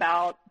much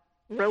about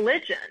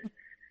religion,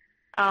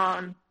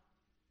 because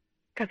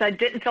I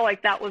didn't feel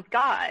like that was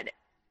God.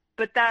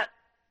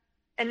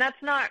 And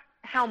that's not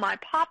how my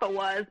papa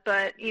was,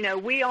 but,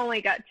 we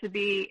only got to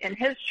be in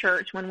his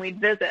church when we'd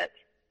visit.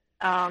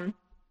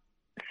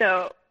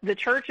 So the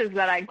churches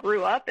that I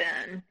grew up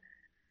in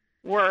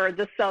were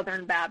the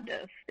Southern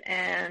Baptist,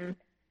 and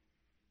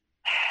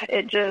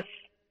the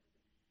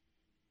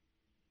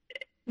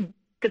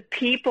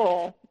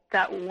people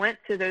that went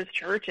to those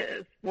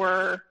churches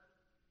were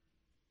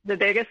the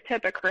biggest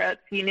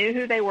hypocrites. You knew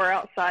who they were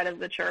outside of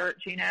the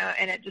church,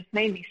 and it just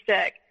made me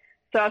sick.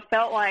 So I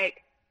felt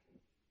like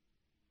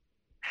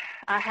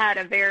I had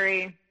a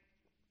very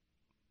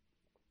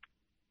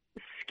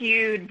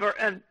skewed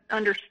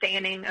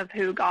understanding of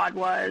who God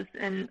was,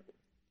 and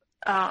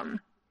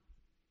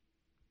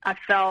I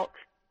felt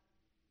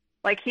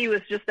like he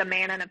was just a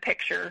man in a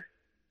picture,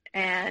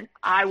 and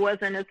I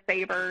wasn't as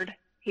favored.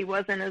 He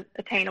wasn't as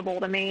attainable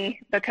to me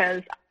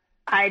because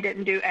I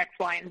didn't do X,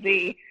 Y, and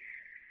Z.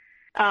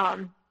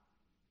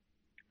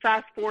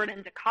 Fast forward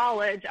into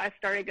college, I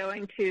started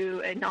going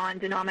to a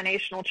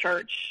non-denominational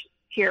church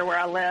here where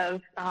I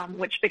live,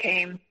 which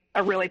became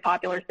a really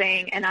popular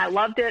thing. And I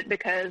loved it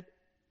because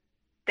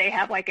they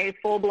have like a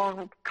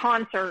full-blown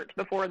concert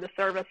before the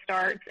service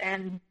starts,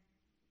 and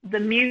the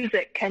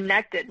music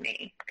connected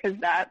me because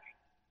that's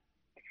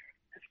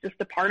just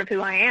a part of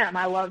who I am.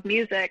 I love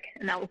music,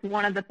 and that was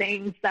one of the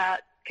things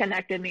that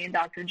connected me in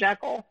Dr.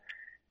 Jekyll.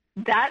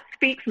 That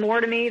speaks more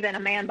to me than a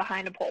man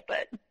behind a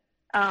pulpit.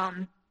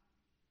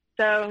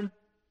 So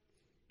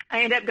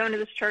I ended up going to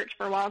this church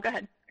for a while. Go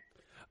ahead.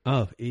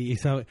 Oh,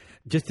 so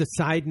just a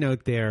side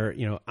note there,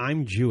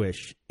 I'm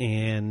Jewish,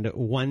 and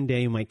one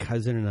day my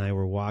cousin and I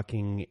were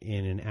walking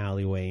in an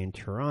alleyway in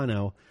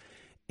Toronto,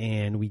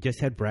 and we just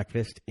had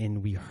breakfast,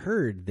 and we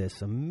heard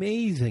this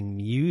amazing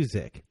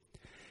music,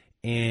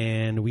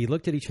 and we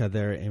looked at each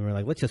other, and we're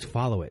like, let's just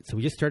follow it. So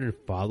we just started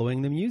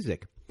following the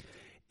music,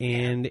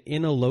 and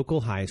in a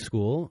local high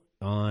school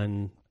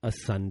on a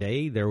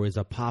Sunday, there was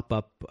a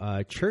pop-up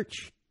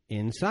church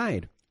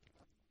inside.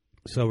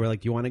 So we're like,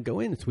 do you want to go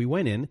in? So we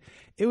went in.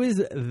 It was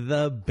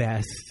the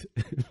best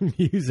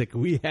music.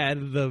 We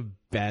had the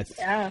best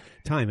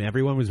time.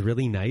 Everyone was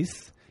really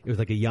nice. It was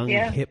like a young,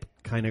 hip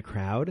kind of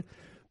crowd.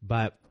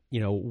 But,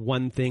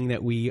 one thing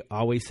that we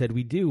always said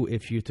we'd do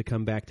if you used to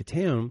come back to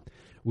town,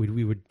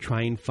 we would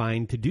try and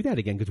find to do that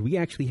again, because we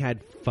actually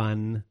had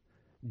fun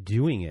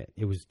doing it.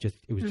 It was just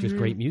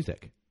great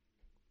music.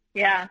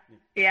 Yeah.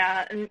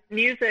 Yeah. And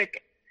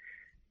music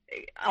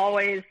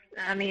always,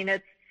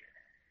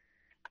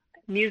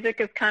 music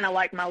is kind of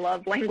like my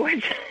love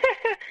language.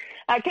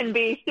 I can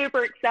be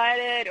super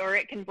excited, or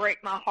it can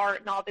break my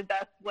heart in all the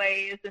best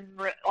ways. And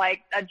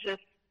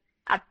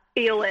I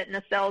feel it in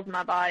the cells of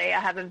my body. I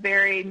have a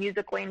very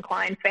musically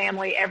inclined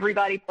family.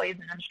 Everybody plays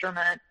an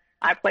instrument.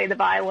 I play the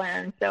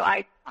violin. So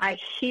I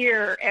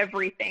hear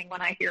everything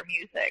when I hear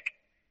music,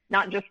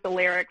 not just the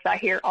lyrics. I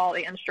hear all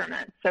the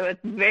instruments. So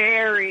it's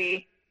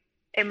very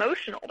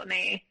emotional to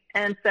me.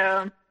 And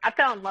so I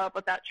fell in love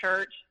with that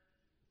church.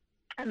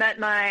 I met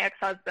my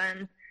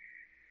ex-husband.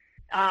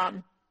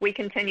 We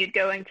continued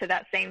going to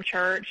that same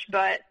church,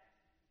 but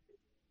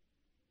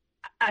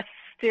I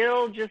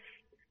still just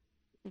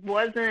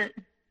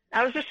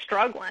I was just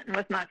struggling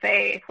with my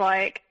faith.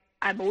 Like,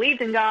 I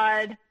believed in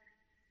God.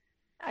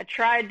 I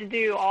tried to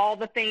do all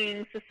the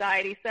things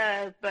society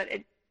says, but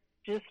it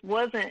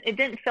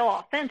didn't feel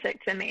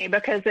authentic to me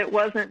because it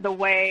wasn't the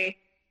way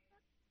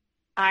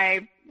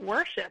I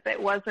worship.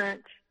 It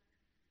wasn't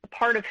a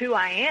part of who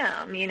I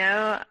am, you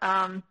know.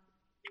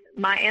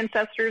 My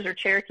ancestors are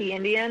Cherokee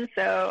Indian,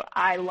 so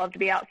I love to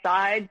be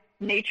outside.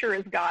 Nature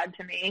is God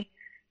to me.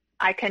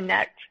 I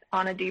connect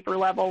on a deeper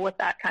level with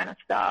that kind of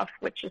stuff,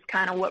 which is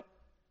kind of what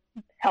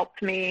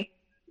helped me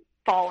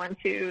fall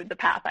into the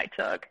path I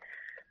took.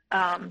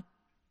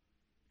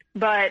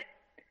 But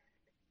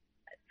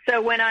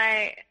so when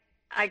I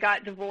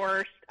got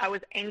divorced, I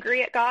was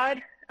angry at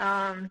God.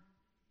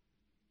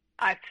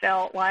 I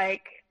felt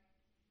like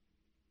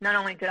not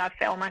only did I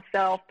fail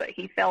myself, but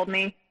he failed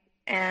me,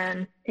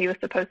 and he was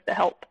supposed to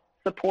help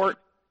support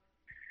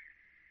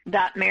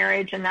that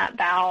marriage and that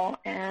vow.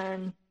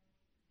 And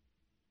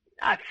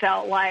I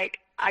felt like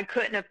I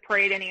couldn't have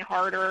prayed any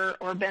harder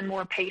or been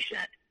more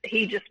patient.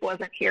 He just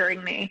wasn't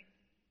hearing me.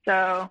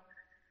 So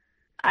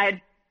I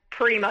had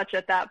pretty much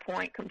at that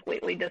point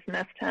completely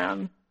dismissed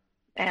him.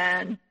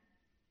 And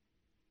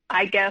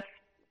I guess,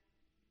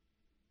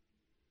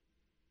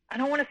 I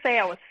don't want to say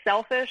I was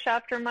selfish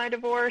after my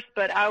divorce,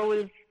 but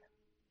I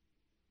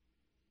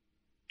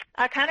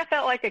kind of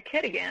felt like a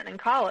kid again in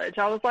college.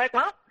 I was like,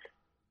 well,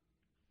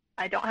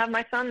 I don't have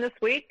my son this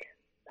week.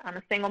 I'm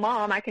a single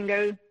mom. I can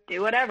go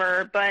do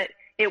whatever. But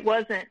it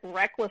wasn't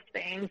reckless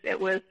things. It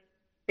was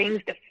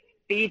things to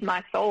feed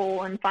my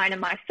soul and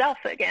finding myself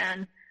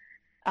again.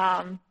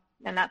 And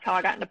that's how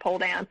I got into pole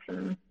dance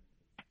and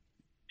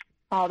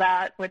all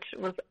that, which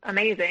was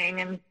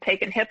amazing, and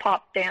taking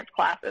hip-hop dance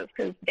classes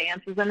because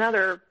dance is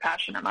another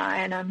passion of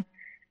mine. And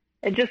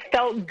it just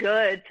felt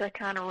good to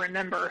kind of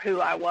remember who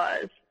I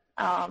was.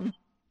 And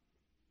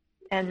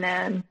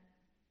then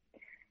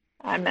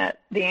I met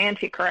the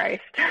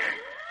Antichrist.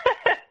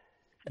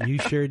 You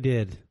sure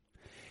did.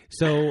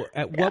 So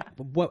at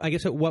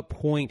what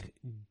point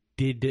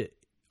did,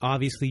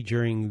 obviously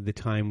during the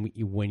time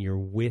when you're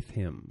with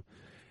him,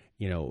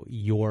 you know,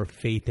 your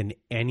faith in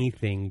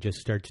anything just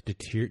starts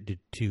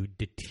to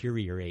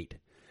deteriorate.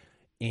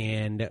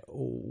 And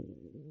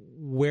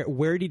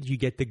where did you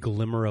get the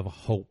glimmer of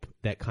hope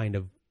that kind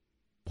of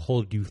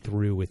pulled you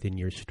through within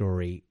your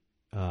story?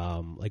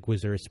 Like,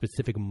 was there a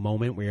specific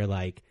moment where you're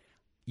like,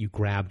 you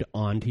grabbed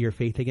onto your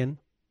faith again?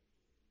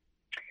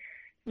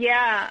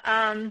 Yeah.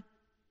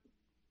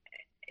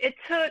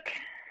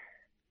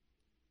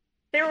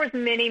 There was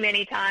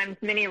many times,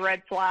 many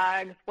red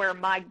flags where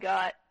my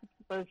gut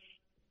was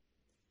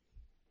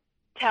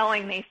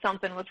telling me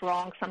something was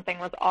wrong, something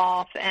was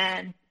off,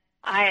 and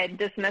I had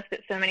dismissed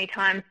it so many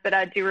times. But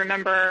I do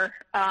remember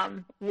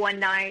one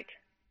night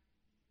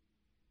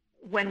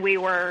when we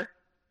were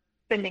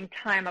spending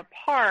time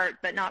apart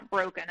but not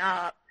broken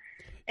up,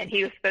 and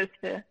he was supposed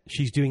to...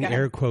 She's doing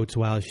air quotes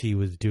while she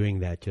was doing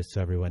that, just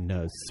so everyone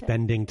knows.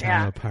 Spending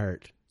time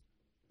apart.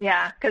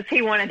 Yeah, because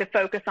he wanted to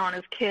focus on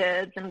his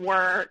kids and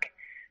work,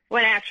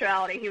 when in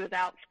actuality he was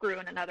out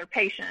screwing another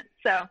patient.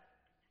 So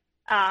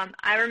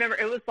I remember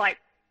it was like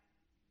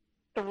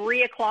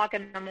 3 o'clock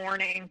in the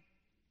morning,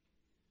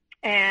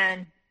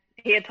 and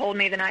he had told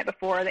me the night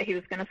before that he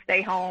was going to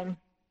stay home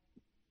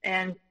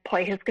and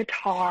play his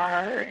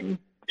guitar and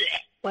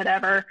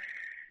whatever.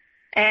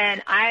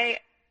 And I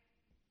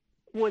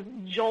was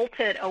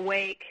jolted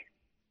awake,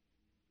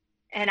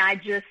 and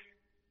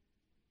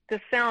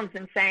this sounds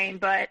insane,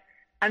 but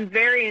I'm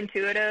very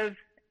intuitive,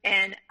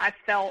 and I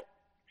felt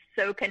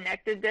so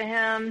connected to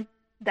him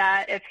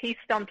that if he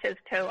stumped his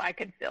toe, I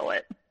could feel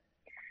it,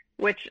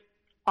 which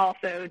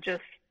also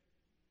just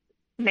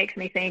makes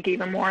me think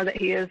even more that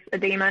he is a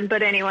demon.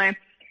 But anyway,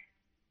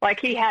 like,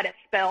 he had a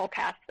spell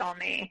cast on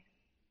me.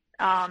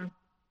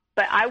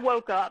 But I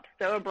woke up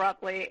so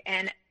abruptly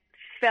and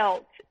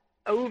felt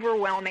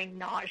overwhelming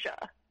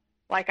nausea,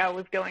 like I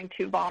was going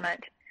to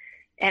vomit.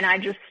 And I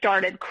just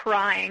started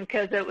crying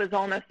because it was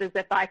almost as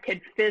if I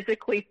could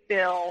physically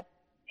feel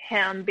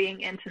him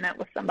being intimate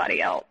with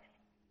somebody else.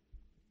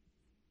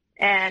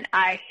 And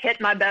I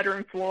hit my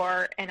bedroom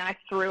floor and I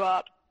threw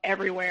up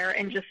everywhere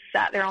and just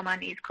sat there on my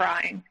knees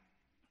crying.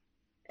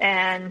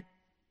 And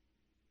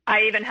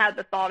I even had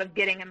the thought of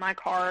getting in my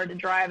car to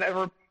drive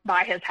over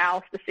by his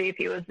house to see if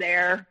he was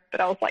there.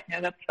 But I was like,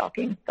 no, that's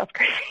stalking. That's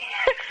crazy.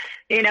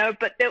 You know,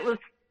 but it was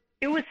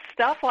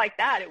stuff like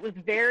that. It was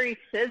very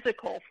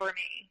physical for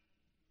me.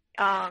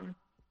 And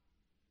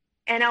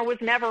I was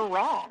never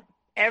wrong.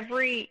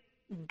 Every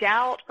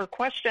doubt or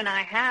question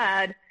I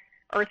had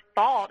or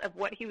thought of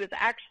what he was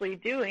actually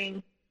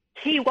doing,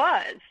 he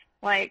was.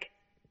 Like,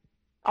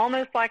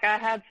 almost like I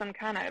had some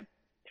kind of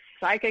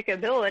psychic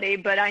ability,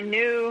 but I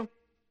knew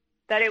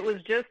that it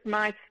was just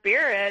my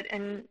spirit,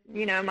 and,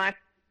 you know, my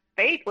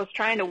faith was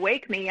trying to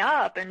wake me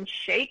up and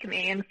shake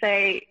me and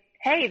say,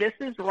 hey, this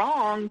is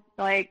wrong.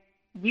 Like,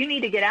 you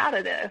need to get out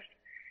of this.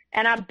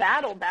 And I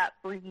battled that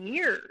for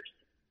years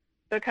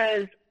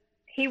because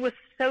he was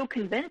so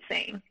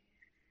convincing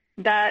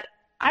that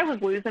I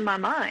was losing my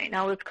mind.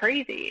 I was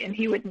crazy, and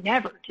he would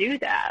never do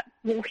that.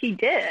 Well, he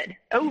did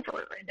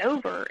over and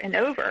over and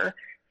over.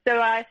 So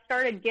I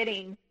started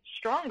getting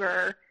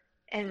stronger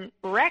and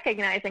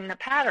recognizing the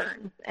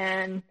patterns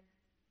and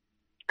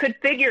could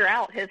figure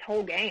out his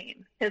whole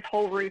game, his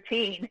whole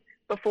routine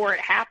before it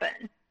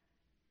happened.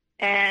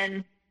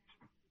 And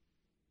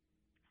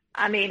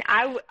I mean,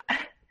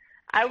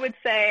 I would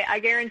say, I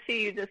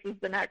guarantee you this is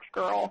the next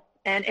girl,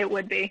 and it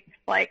would be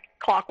like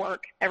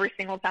clockwork every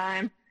single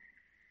time.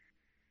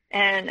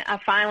 And I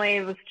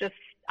finally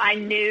I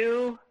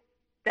knew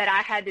that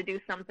I had to do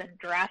something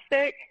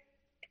drastic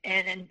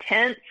and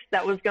intense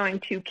that was going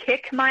to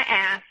kick my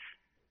ass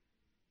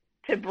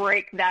to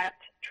break that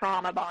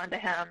trauma bond to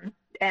him.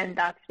 And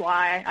that's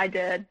why I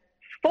did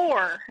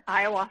 4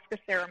 ayahuasca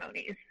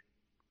ceremonies.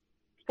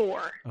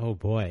 4. Oh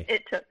boy.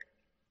 It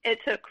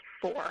took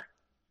 4.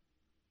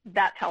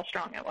 That's how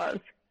strong it was.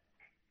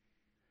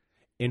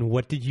 And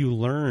what did you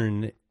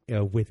learn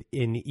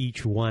within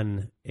each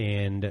one?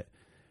 And,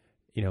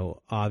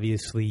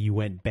 obviously you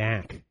went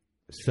back.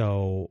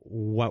 So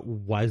what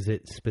was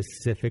it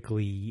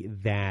specifically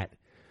that,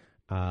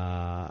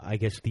 I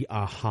guess, the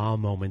aha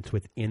moments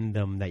within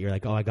them that you're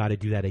like, oh, I got to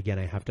do that again.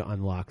 I have to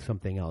unlock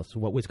something else.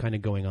 What was kind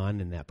of going on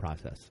in that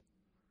process?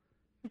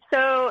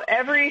 So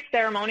every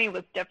ceremony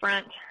was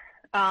different.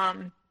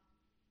 A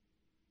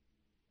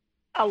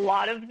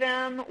lot of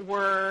them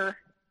were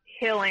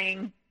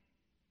healing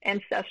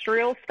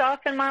ancestral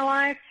stuff in my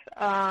life.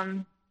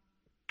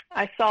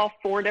 I saw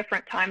 4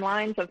 different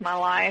timelines of my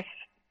life,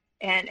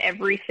 and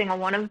every single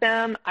one of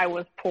them, I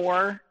was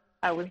poor.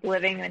 I was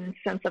living in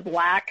a sense of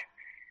lack.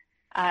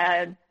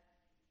 I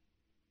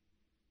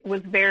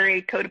was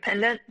very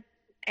codependent,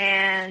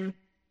 and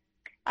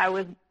I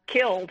was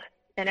killed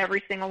in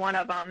every single one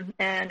of them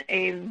in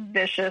a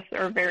vicious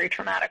or very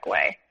traumatic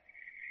way.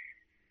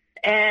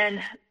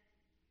 And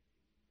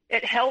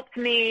it helped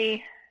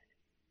me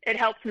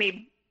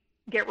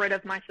get rid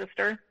of my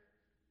sister,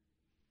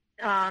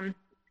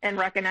 and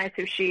recognize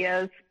who she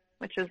is,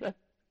 which is a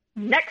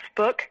next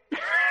book.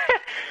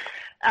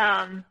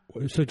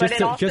 So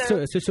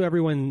just so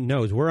everyone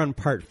knows, we're on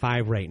part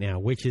 5 right now,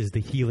 which is the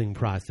healing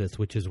process,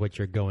 which is what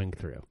you're going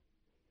through.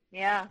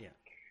 Yeah.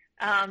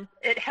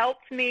 It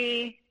helped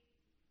me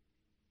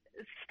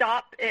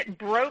it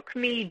broke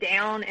me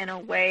down in a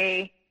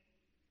way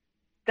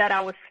that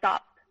I would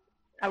stop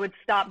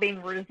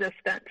being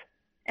resistant,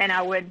 and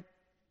I would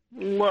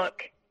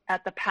look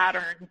at the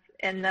patterns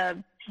and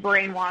the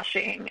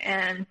brainwashing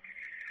and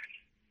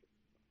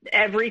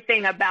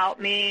everything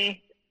about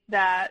me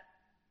that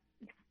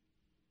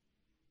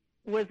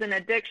was an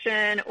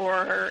addiction,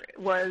 or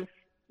was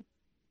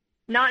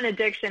not an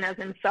addiction as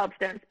in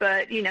substance,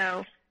 but,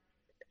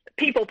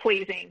 people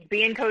pleasing,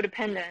 being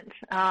codependent,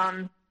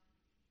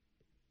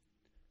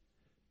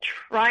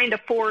 trying to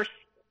force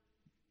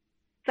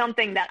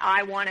something that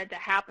I wanted to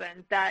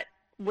happen that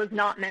was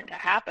not meant to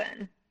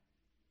happen.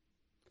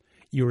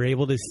 You were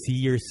able to see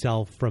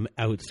yourself from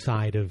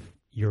outside of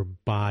your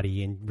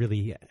body and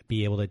really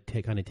be able to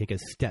take a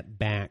step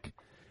back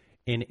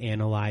and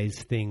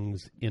analyze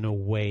things in a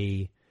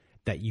way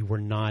that you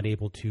were not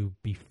able to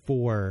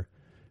before,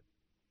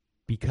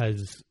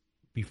 because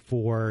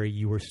before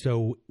you were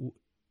so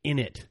in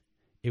it,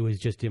 it was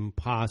just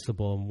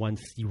impossible. And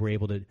once you were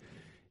able to,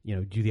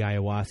 do the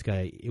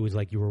ayahuasca, it was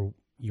like it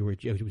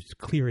was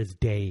clear as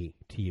day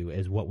to you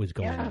as what was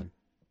going on.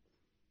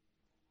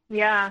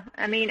 Yeah.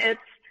 I mean,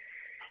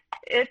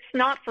 it's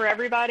not for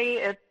everybody.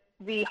 It's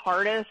the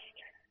hardest,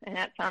 and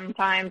it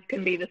sometimes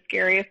can be the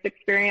scariest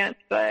experience,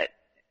 but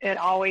it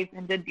always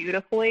ended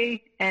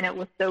beautifully, and it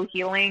was so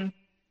healing.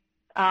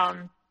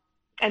 And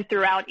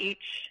throughout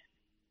each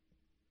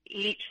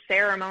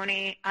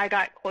ceremony, I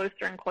got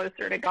closer and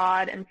closer to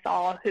God and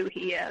saw who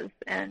He is.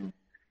 And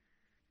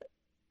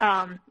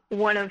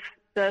one of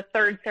the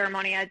 3rd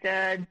ceremony I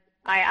did,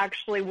 I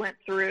actually went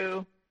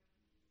through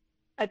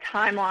a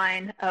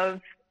timeline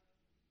of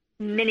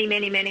many,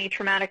 many, many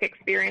traumatic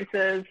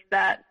experiences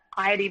that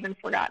I had even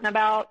forgotten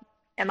about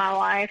in my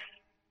life,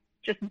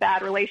 just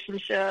bad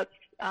relationships,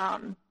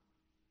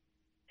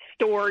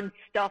 stored,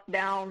 stuffed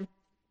down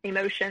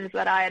emotions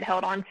that I had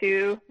held on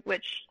to,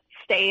 which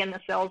stay in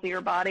the cells of your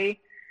body,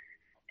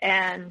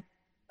 and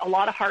a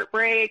lot of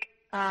heartbreak.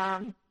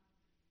 And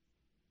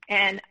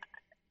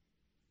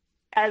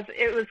as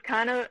it was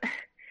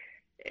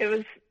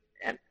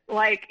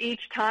like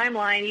each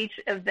timeline, each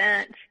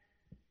event,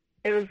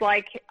 it was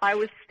like I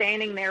was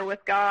standing there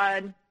with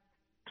God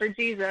or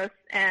Jesus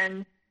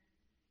and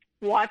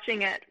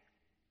watching it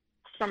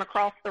from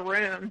across the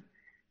room.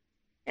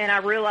 And I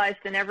realized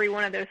in every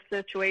one of those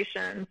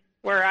situations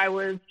where I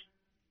was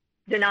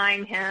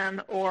denying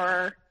Him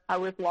or I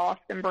was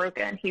lost and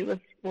broken, He was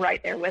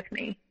right there with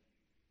me.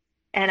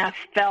 And I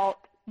felt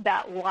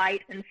that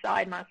light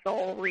inside my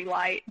soul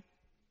relight.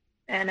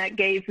 And it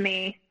gave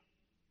me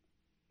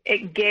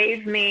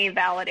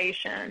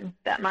validation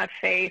that my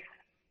faith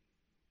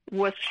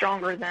was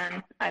stronger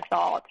than I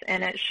thought,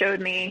 and it showed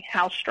me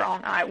how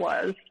strong I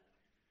was.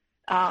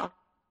 And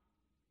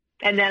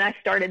then I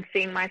started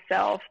seeing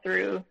myself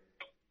through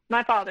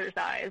my father's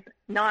eyes,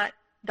 not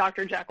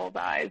Dr. Jekyll's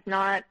eyes,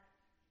 not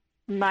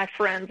my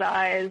friend's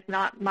eyes,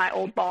 not my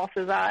old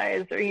boss's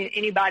eyes, or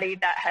anybody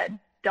that had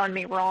done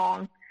me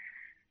wrong.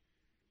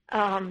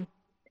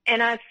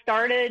 And I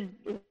started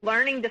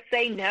learning to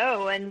say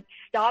no and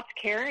stopped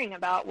caring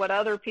about what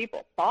other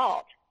people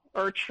thought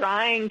or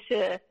trying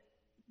to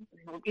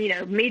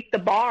meet the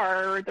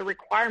bar or the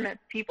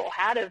requirements people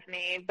had of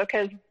me,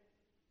 because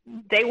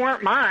they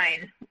weren't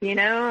mine,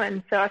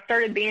 and so I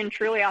started being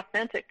truly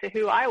authentic to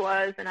who I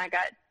was, and I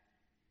got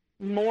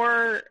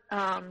more,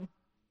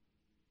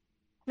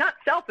 not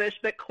selfish,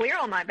 but clear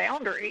on my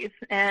boundaries,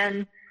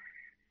 and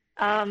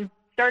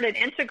started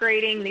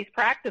integrating these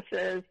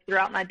practices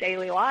throughout my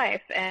daily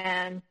life.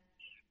 And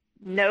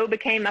no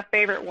became my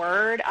favorite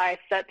word. I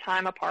set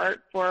time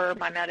apart for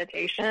my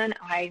meditation.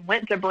 I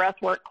went to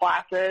breathwork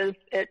classes.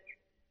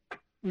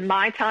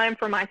 My time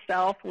for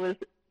myself was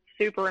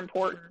super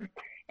important,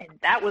 and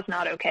that was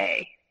not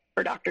okay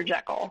for Dr.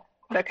 Jekyll,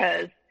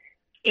 because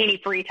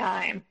any free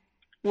time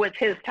was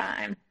his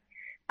time.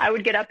 I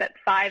would get up at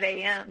 5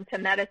 a.m. to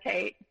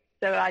meditate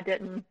so I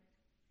didn't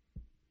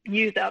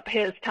use up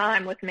his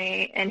time with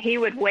me, and he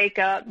would wake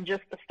up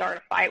just to start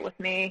a fight with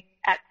me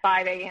at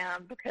 5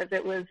 a.m. because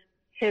it was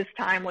his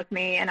time with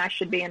me and I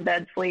should be in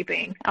bed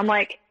sleeping. I'm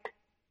like,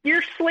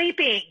 you're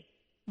sleeping.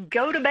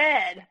 Go to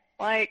bed.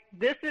 Like,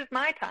 this is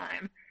my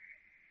time.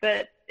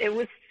 But it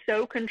was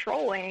so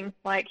controlling.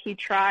 Like, he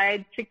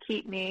tried to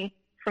keep me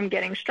from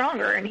getting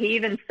stronger. And he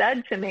even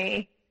said to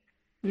me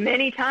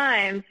many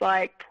times,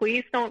 like,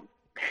 please don't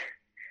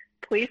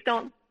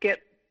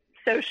get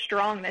so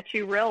strong that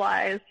you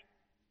realize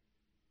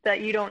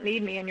that you don't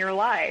need me in your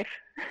life.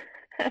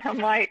 And I'm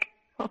like,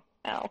 oh,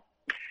 no.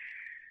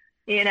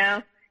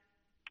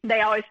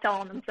 They always tell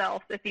on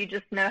themselves if you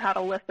just know how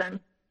to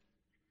listen.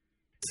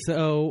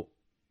 So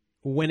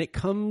when it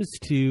comes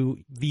to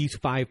these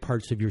 5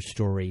 parts of your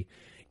story,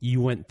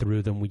 you went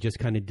through them. We just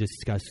kind of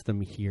discussed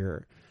them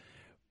here.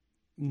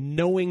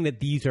 Knowing that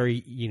these are,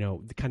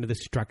 kind of the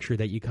structure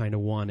that you kind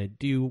of want to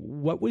do,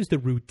 what was the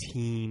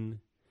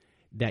routine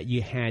that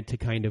you had to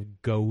kind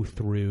of go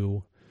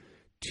through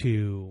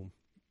to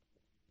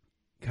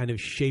kind of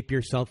shape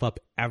yourself up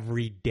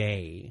every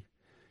day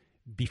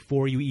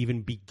before you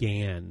even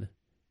began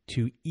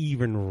to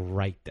even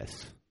write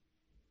this?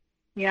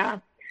 Yeah.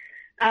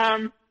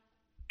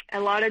 A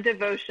lot of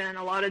devotion,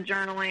 a lot of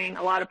journaling,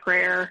 a lot of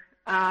prayer.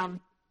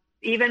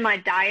 Even my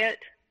diet,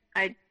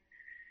 I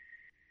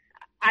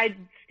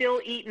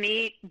still eat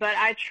meat, but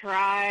I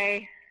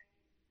try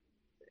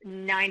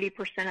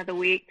 90% of the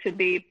week to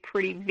be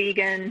pretty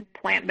vegan,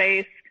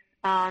 plant-based,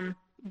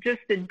 just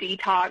to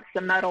detox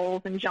the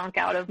metals and junk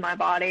out of my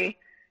body.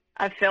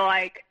 I feel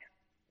like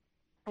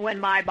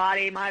when my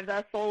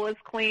vessel is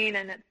clean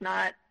and it's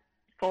not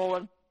full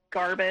of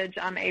garbage,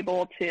 I'm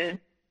able to,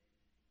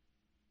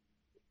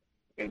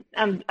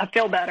 I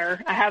feel better.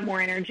 I have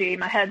more energy.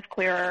 My head's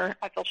clearer.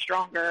 I feel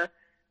stronger.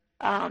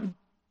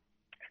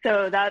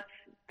 So that's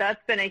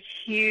been a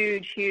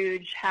huge,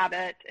 huge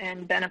habit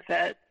and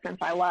benefit since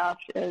I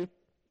left, is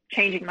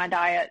changing my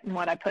diet and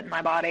what I put in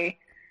my body.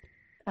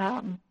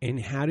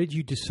 And how did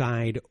you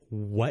decide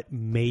what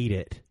made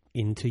it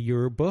into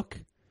your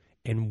book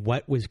and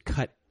what was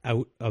cut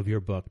out of your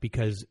book?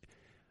 Because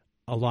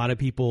a lot of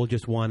people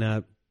just want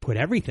to put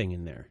everything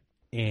in there,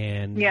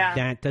 and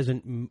that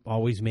doesn't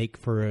always make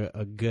for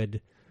a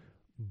good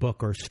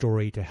book or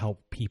story to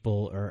help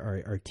people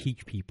or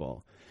teach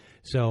people.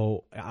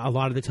 So a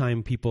lot of the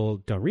time people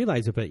don't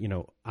realize it, but,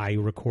 I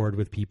record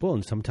with people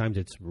and sometimes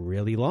it's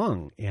really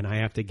long and I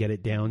have to get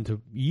it down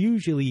to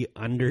usually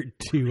under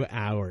 2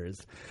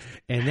 hours.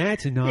 And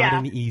that's not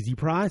an easy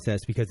process,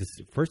 because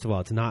first of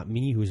all, it's not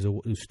me whose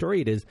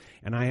story it is.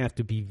 And I have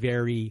to be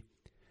very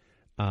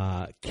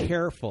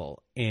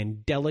careful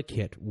and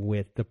delicate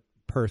with the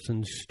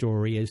person's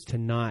story, as to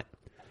not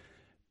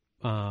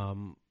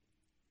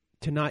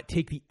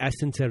take the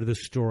essence out of the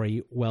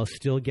story while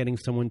still getting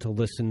someone to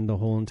listen the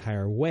whole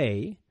entire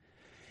way,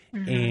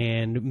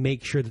 and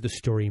make sure that the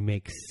story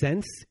makes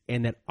sense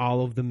and that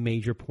all of the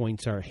major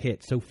points are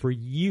hit. So for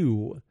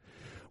you,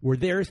 were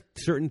there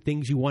certain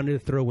things you wanted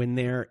to throw in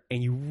there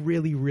and you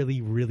really,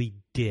 really, really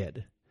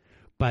did,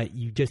 but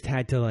you just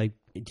had to, like,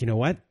 you know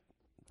what?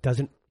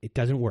 It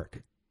doesn't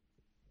work.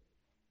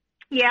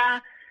 Yeah.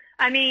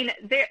 I mean,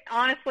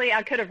 honestly,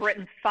 I could have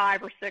written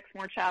 5 or 6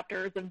 more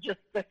chapters of just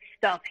the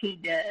stuff he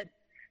did.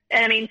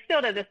 And I mean,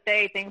 still to this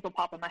day, things will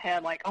pop in my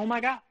head like, oh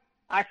my God,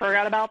 I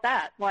forgot about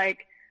that.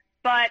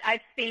 But I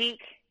think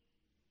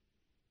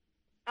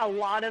a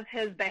lot of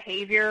his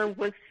behavior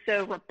was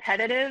so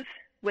repetitive,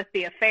 with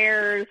the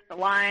affairs, the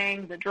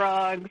lying, the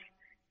drugs.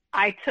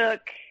 I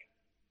took,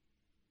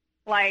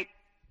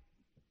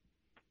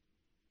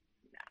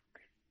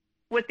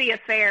 with the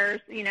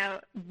affairs,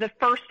 the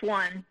first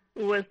one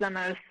was the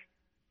most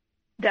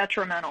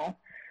detrimental.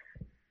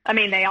 I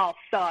mean, they all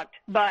sucked,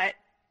 but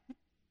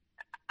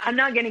I'm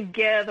not going to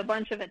give a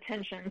bunch of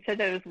attention to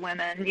those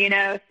women,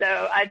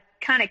 so I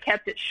kind of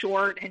kept it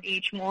short in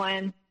each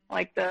one,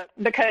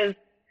 because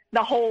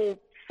the whole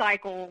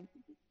cycle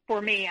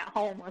for me at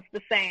home was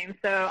the same.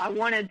 So I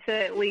wanted to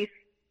at least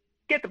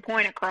get the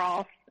point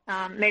across,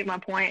 make my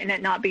point, and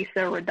it not be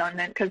so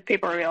redundant, because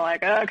people are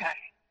like, okay,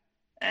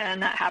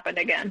 and that happened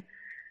again.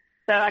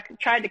 So I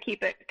tried to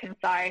keep it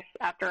concise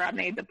after I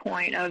made the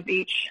point of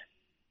each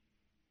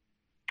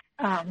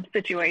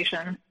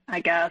situation,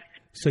 I guess.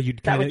 So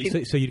you'd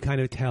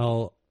kind of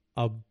tell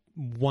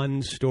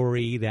one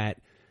story that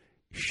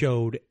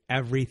showed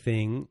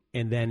everything,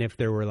 and then if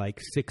there were like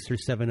 6 or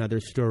 7 other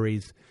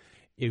stories,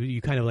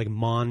 you kind of like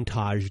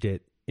montaged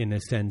it in a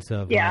sense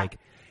of like,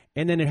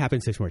 and then it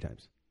happened 6 more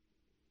times.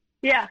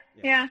 Yeah.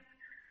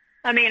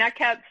 I mean, I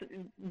kept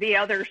the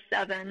other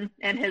 7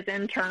 and his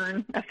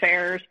intern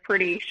affairs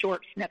pretty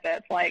short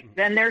snippets. Like,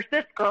 then there's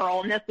this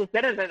girl, and this was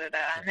da-da-da-da-da,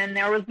 and then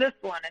there was this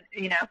one.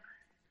 And, you know,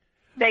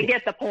 they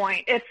get the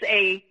point. It's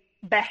a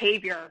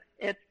behavior.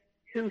 It's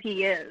who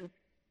he is.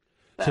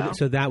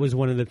 So that was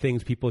one of the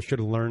things people should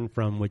learn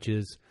from, which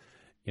is,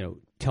 you know,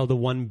 tell the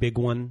one big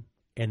one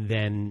and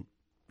then,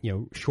 you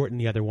know, shorten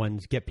the other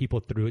ones, get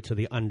people through it so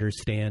they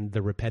understand the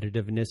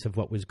repetitiveness of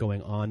what was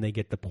going on. They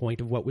get the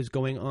point of what was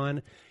going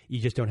on. You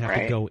just don't have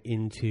to go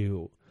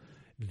into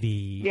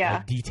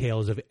the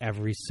details of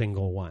every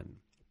single one.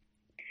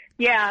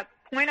 Yeah,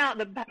 point out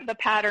the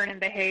pattern and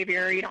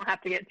behavior. You don't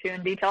have to get too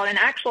in detail. And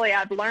actually,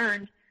 I've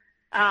learned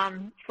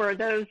for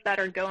those that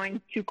are going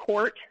to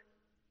court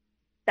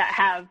that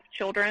have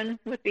children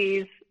with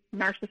these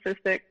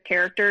narcissistic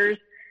characters,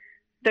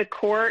 the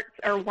courts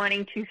are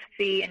wanting to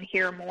see and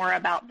hear more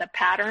about the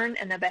pattern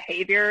and the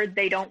behavior.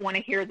 They don't want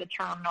to hear the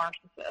term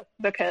narcissist,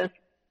 because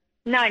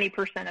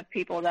 90% of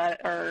people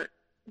that are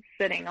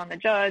sitting on the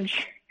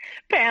judge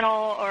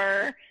panel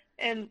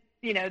and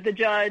you know, the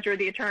judge or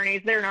the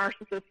attorneys, they're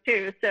narcissists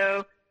too.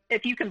 So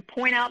if you can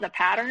point out the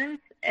patterns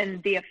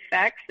and the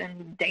effects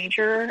and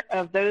danger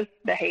of those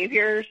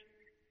behaviors,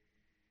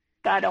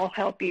 that'll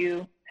help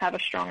you have a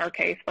stronger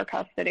case for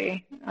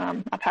custody.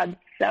 I've had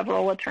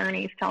several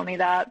attorneys tell me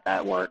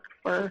that work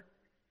for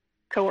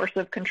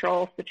coercive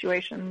control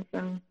situations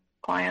and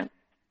clients.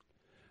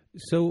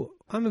 So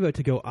I'm about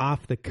to go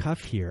off the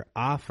cuff here,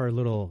 off our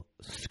little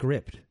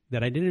script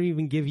that I didn't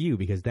even give you,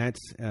 because that's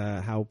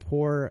how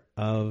poor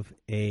of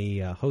a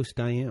host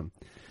I am.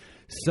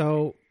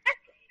 So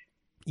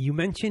you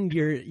mentioned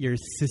your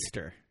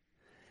sister,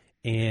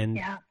 and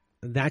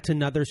that's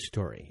another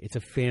story. It's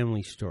a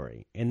family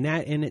story, and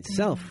that in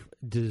itself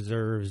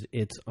deserves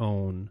its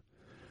own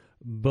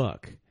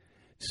book.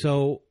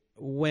 So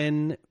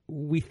when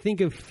we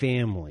think of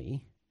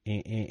family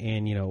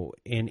and you know,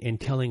 and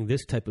telling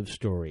this type of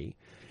story,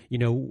 you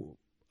know,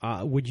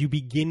 would you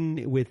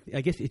begin with,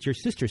 I guess it's your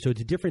sister, so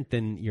it's different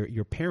than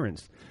your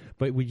parents,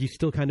 but would you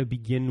still kind of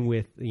begin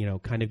with, you know,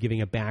 kind of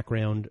giving a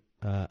background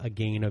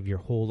again of your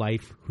whole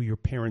life, who your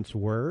parents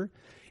were,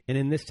 and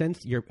in this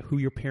sense, who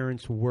your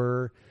parents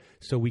were,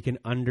 so we can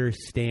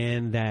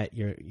understand that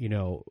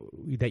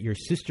that your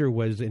sister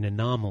was an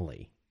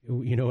anomaly.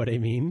 You know what I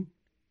mean?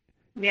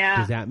 Yeah.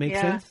 Does that make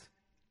sense?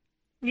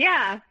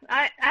 Yeah,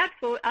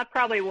 I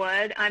probably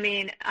would. I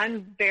mean,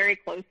 I'm very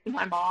close to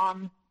my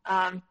mom.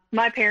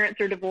 My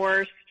parents are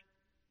divorced,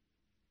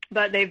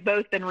 but they've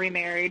both been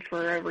remarried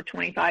for over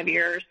 25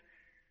 years.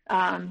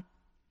 I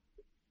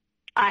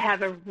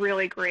have a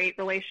really great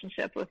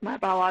relationship with my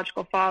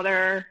biological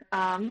father.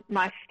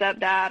 My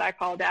stepdad, I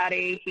call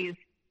Daddy. He's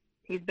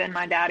been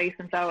my daddy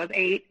since I was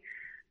 8.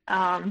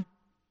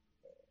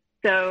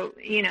 So,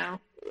 you know,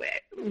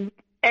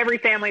 every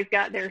family's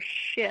got their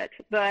shit,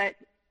 but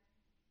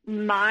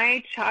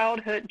my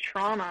childhood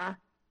trauma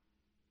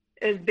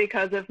is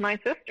because of my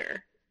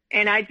sister.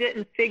 And I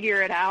didn't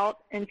figure it out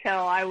until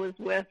I was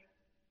with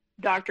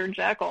Dr.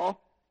 Jekyll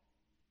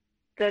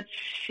that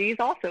she's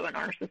also a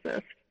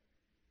narcissist.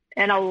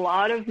 And a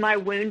lot of my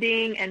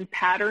wounding and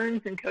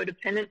patterns and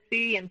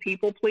codependency and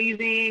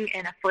people-pleasing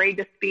and afraid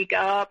to speak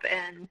up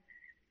and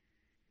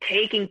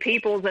taking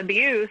people's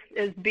abuse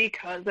is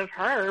because of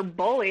her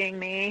bullying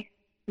me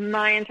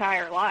my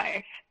entire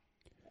life.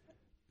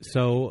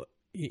 So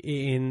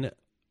if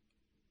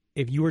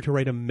you were to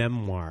write a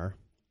memoir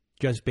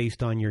just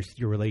based on your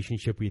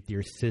relationship with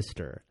your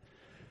sister,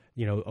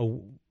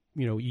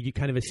 you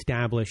kind of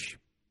establish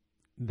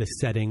the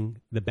setting,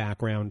 the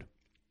background,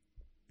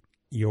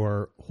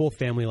 your whole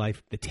family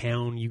life, the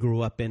town you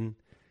grew up in,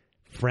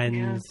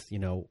 friends,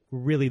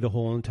 really the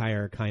whole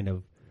entire kind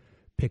of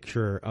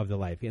picture of the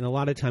life. And a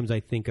lot of times I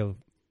think of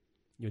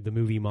the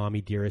movie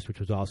Mommy Dearest, which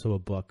was also a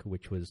book,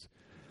 which was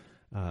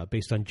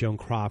based on Joan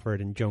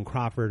Crawford. And Joan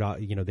Crawford,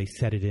 they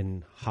set it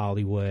in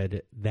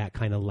Hollywood, that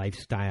kind of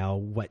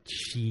lifestyle, what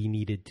she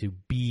needed to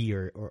be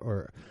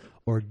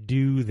or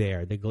do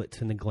there, the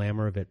glitz and the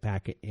glamour of it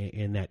back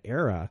in that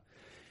era.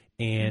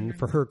 And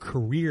for her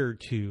career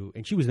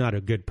and she was not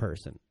a good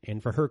person,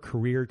 and for her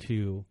career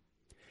to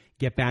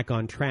get back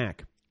on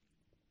track,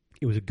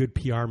 it was a good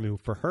PR move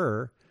for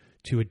her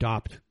to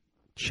adopt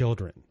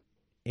children.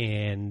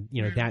 And,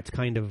 that's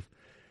kind of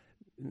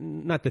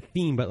not the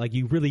theme, but like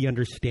you really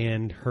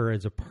understand her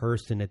as a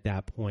person at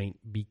that point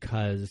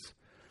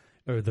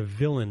or the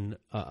villain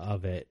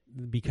of it,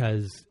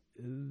 because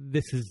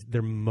this is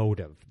their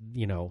motive,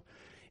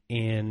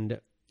 and,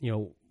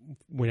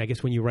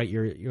 when you write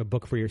your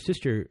book for your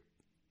sister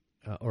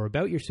or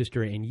about your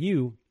sister and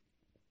you,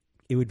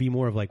 it would be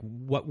more of like,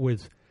 what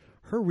was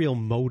her real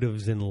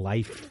motives in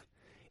life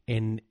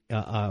and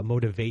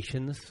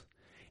motivations,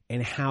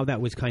 and how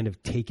that was kind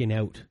of taken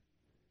out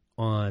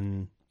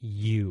on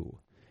you.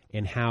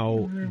 and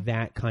how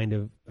that kind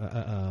of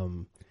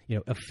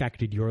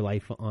affected your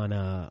life on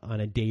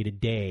a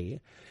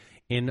day-to-day.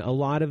 And a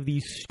lot of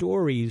these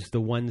stories,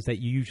 the ones that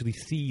you usually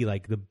see,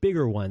 like the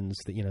bigger ones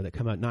that that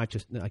come out, not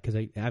just because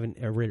I haven't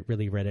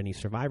really read any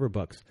survivor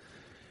books,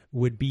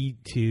 would be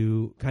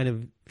to kind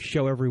of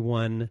show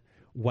everyone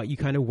what you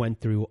kind of went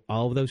through,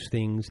 all of those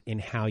things,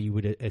 and how you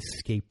would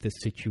escape the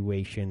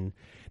situation,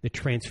 the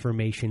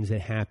transformations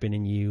that happen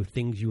in you,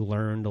 things you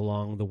learned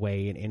along the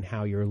way, and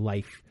how your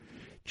life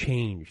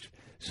changed.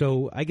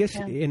 So I guess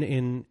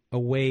in a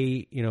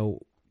way,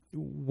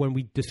 when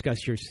we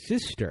discuss your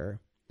sister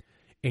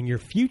and your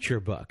future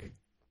book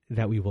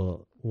that we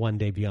will one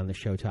day be on the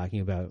show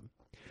talking about,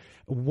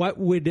 what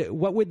would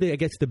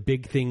the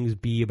big things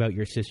be about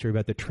your sister,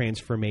 about the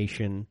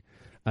transformation,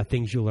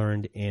 things you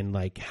learned, and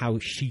like how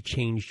she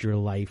changed your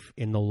life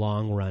in the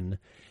long run,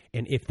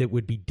 and if that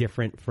would be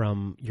different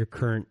from your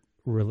current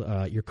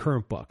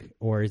book,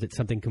 or is it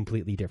something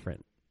completely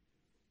different?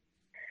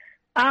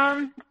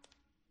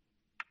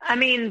 I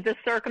mean, the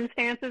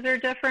circumstances are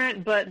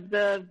different, but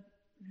the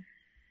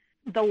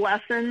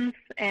lessons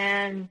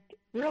and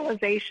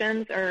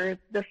realizations are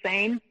the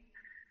same.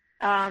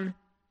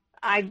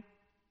 I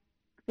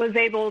was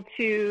able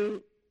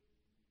to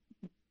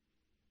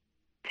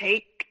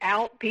take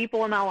out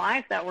people in my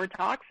life that were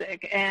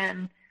toxic,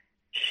 and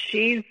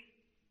she's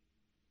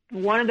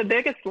one of the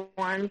biggest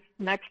ones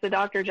next to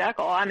Dr.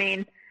 Jekyll. I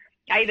mean,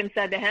 I even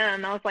said to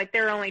him, I was like,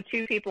 there are only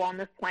two people on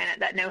this planet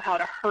that know how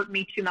to hurt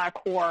me to my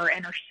core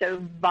and are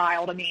so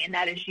vile to me, and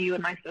that is you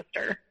and my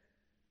sister.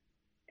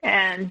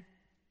 And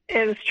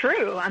it was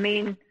true. I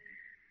mean,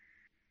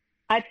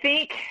 I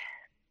think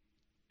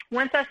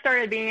once I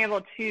started being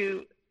able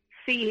to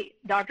see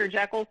Dr.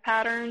 Jekyll's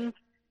patterns,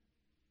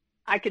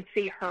 I could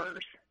see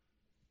hers,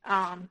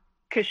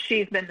 because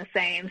she's been the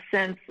same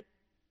since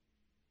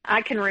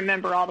I can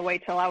remember, all the way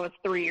till I was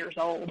 3 years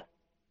old.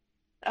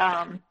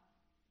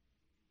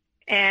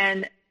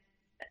 And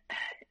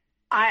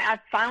I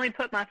finally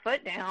put my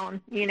foot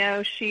down.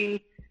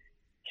 She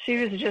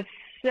was just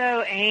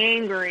so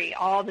angry.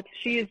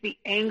 She is the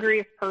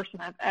angriest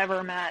person I've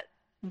ever met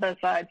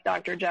besides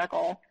Dr.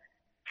 Jekyll,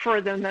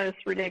 for the most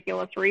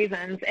ridiculous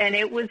reasons. And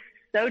it was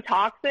so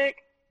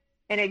toxic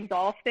and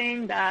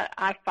exhausting that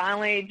I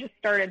finally just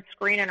started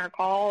screening her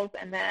calls.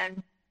 And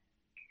then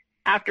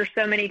after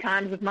so many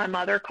times of my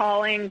mother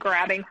calling,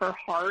 grabbing her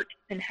heart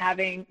and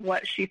having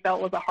what she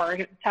felt was a heart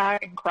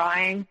attack and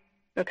crying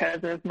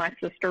because of my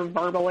sister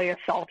verbally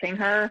assaulting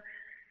her,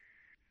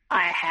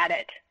 I had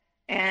it.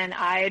 And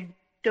I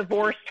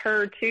divorced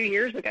her 2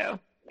 years ago.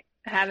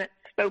 I haven't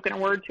spoken a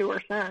word to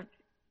her since.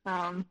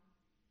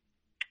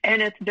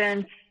 And it's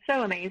been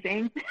so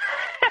amazing.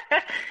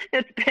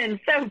 It's been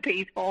so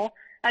peaceful.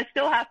 I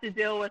still have to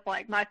deal with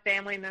like my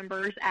family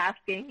members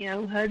asking,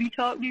 have you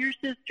talked to your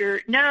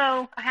sister?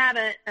 No, I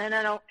haven't, and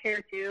I don't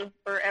care to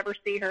or ever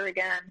see her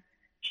again.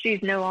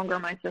 She's no longer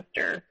my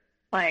sister.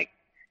 Like,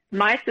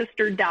 my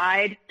sister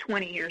died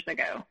 20 years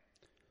ago.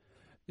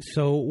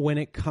 So when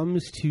it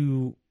comes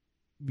to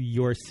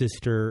your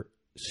sister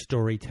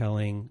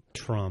storytelling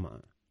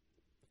trauma,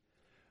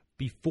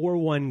 before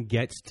one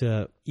gets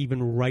to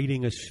even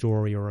writing a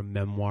story or a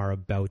memoir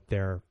about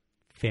their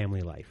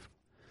family life,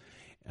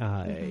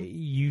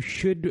 you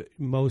should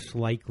most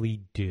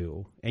likely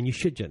do, and you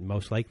should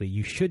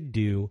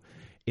do,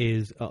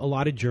 is a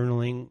lot of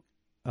journaling,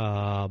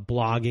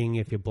 blogging,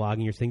 if you're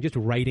blogging your thing, just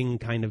writing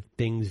kind of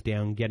things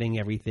down, getting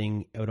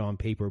everything out on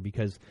paper,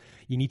 because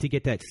you need to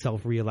get that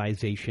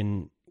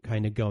self-realization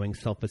kind of going,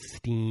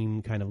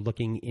 self-esteem, kind of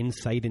looking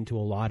insight into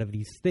a lot of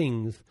these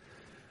things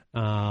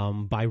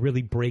by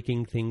really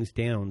breaking things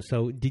down.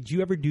 So did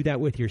you ever do that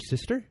with your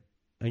sister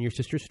and your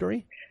sister's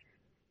story?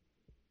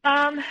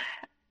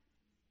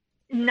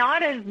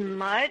 Not as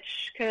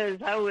much,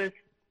 because I was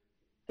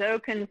so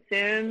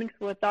consumed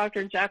with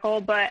Dr.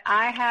 Jekyll, but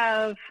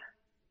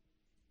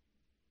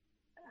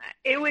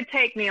it would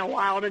take me a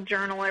while to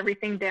journal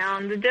everything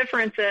down. The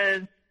difference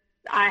is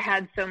I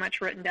had so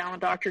much written down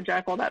with Dr.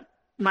 Jekyll that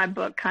my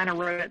book kind of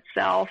wrote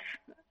itself.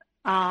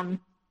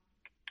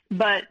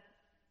 But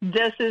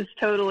this is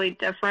totally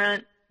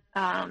different.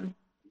 I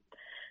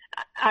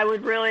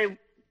would really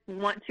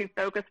want to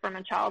focus from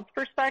a child's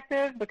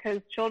perspective,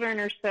 because children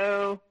are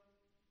so,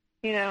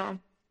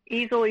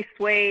 easily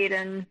swayed.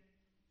 And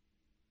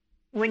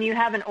when you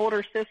have an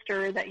older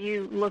sister that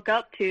you look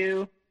up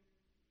to,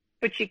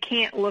 but you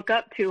can't look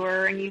up to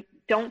her and you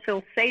don't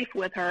feel safe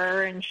with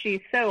her and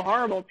she's so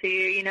horrible to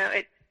you,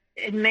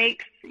 it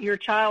makes your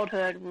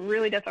childhood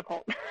really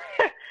difficult.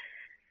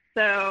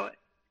 So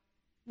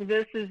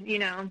this is,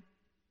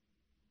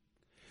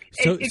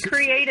 it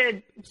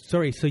created...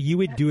 Sorry, so you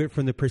would do it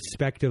from the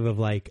perspective of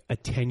like a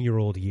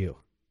 10-year-old you.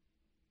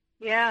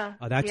 Yeah.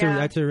 Oh, that's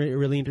a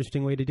really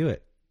interesting way to do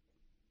it.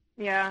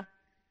 Yeah,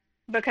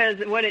 because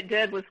what it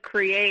did was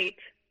create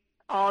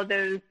all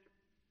those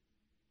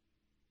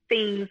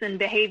things and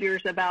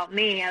behaviors about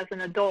me as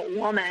an adult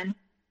woman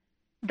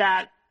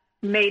that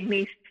made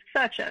me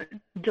such a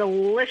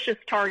delicious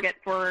target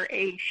for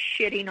a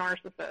shitty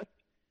narcissist.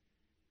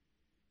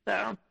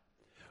 So.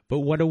 But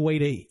what a way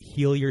to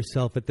heal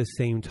yourself at the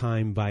same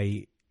time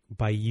by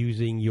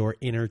using your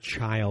inner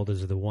child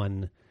as the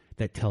one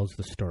that tells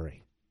the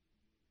story.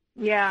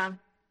 Yeah,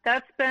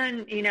 that's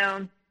been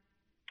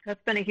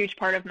a huge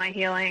part of my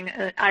healing.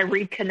 I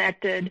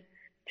reconnected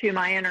to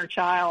my inner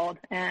child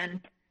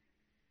and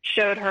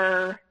showed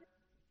her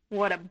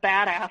what a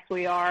badass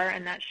we are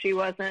and that she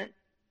wasn't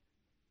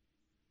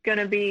going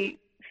to be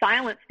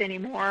silenced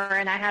anymore,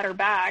 and I had her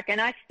back. And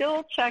I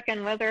still check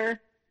in with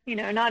her,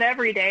 not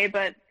every day,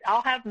 but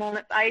I'll have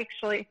moments. I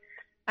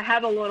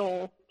have a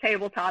little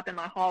tabletop in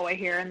my hallway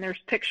here, and there's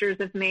pictures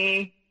of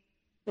me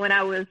when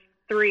I was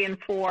 3 and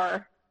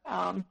 4,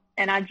 and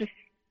I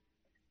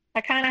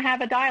kind of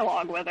have a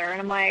dialogue with her,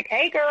 and I'm like,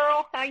 hey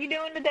girl, how you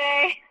doing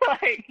today?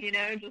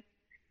 Just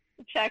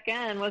check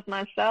in with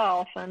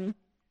myself. And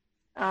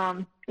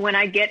when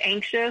I get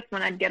anxious,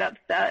 when I'd get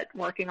upset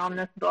working on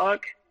this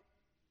book,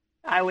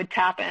 I would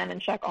tap in and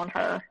check on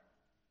her.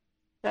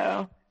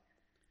 So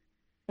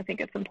I think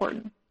it's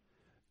important.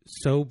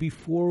 So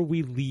before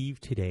we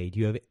leave today, do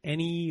you have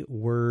any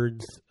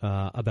words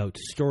about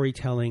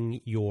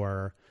storytelling,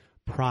 your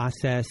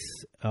process,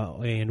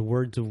 and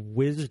words of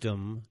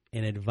wisdom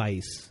and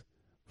advice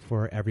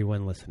for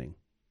everyone listening?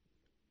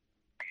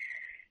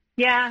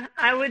 Yeah,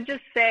 I would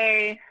just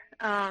say,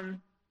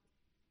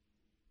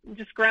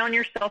 just ground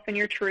yourself in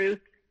your truth.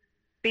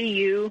 Be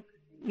you.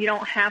 You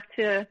don't have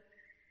to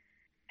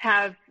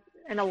have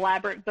an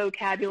elaborate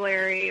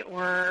vocabulary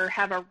or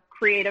have a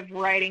creative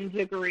writing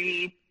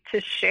degree to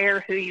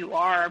share who you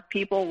are.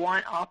 People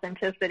want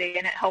authenticity,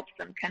 and it helps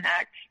them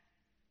connect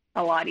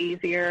a lot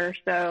easier.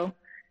 So,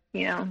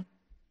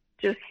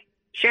 just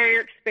share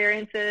your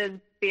experiences,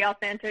 be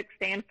authentic,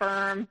 stand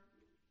firm,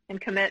 and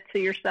commit to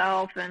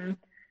yourself. And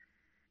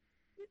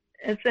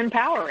it's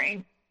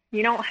empowering.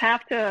 You don't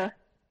have to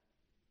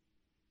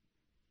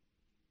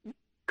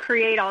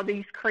create all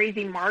these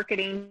crazy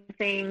marketing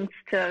things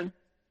to,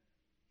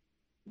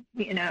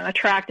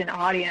 attract an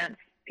audience.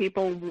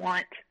 People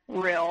want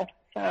real.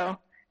 So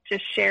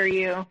just share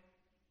you.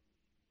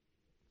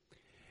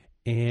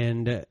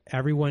 And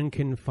everyone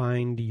can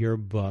find your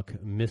book,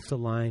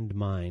 Misaligned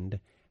Mind,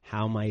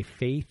 How My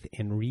Faith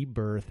and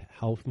Rebirth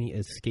Helped Me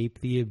Escape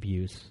the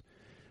Abuse,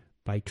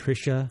 by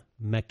Tricia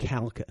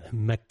Macalka.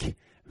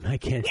 I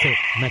can't say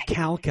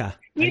Macalka.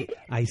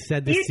 I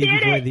said the C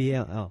before the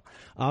L.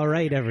 All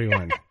right,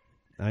 everyone.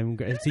 So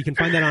you can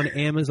find that on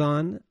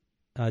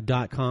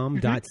Amazon.com,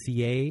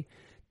 .ca,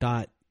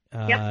 .co.uk.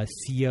 I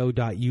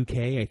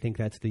think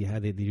that's how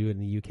they do it in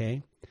the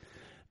UK.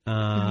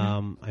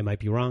 I might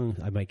be wrong.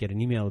 I might get an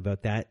email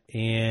about that.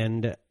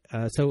 And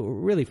so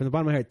really, from the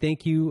bottom of my heart,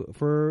 thank you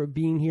for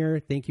being here.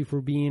 Thank you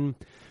for being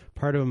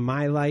part of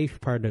my life,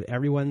 part of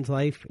everyone's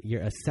life.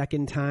 You're a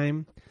second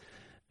time.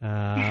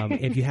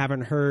 If you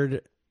haven't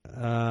heard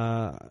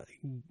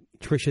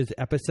Tricia's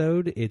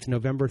episode, it's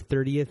November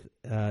 30th,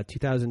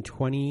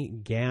 2020.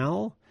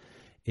 Gal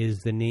is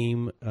the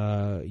name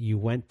you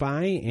went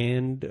by,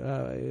 and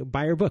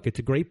buy her book. It's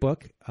a great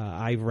book.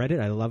 I've read it.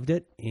 I loved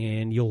it,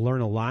 and you'll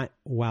learn a lot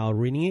while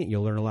reading it.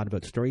 You'll learn a lot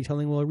about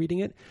storytelling while reading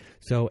it.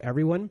 So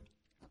everyone,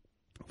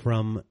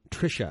 from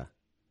Tricia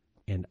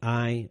and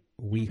I,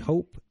 we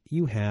hope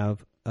you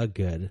have a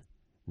good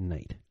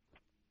night.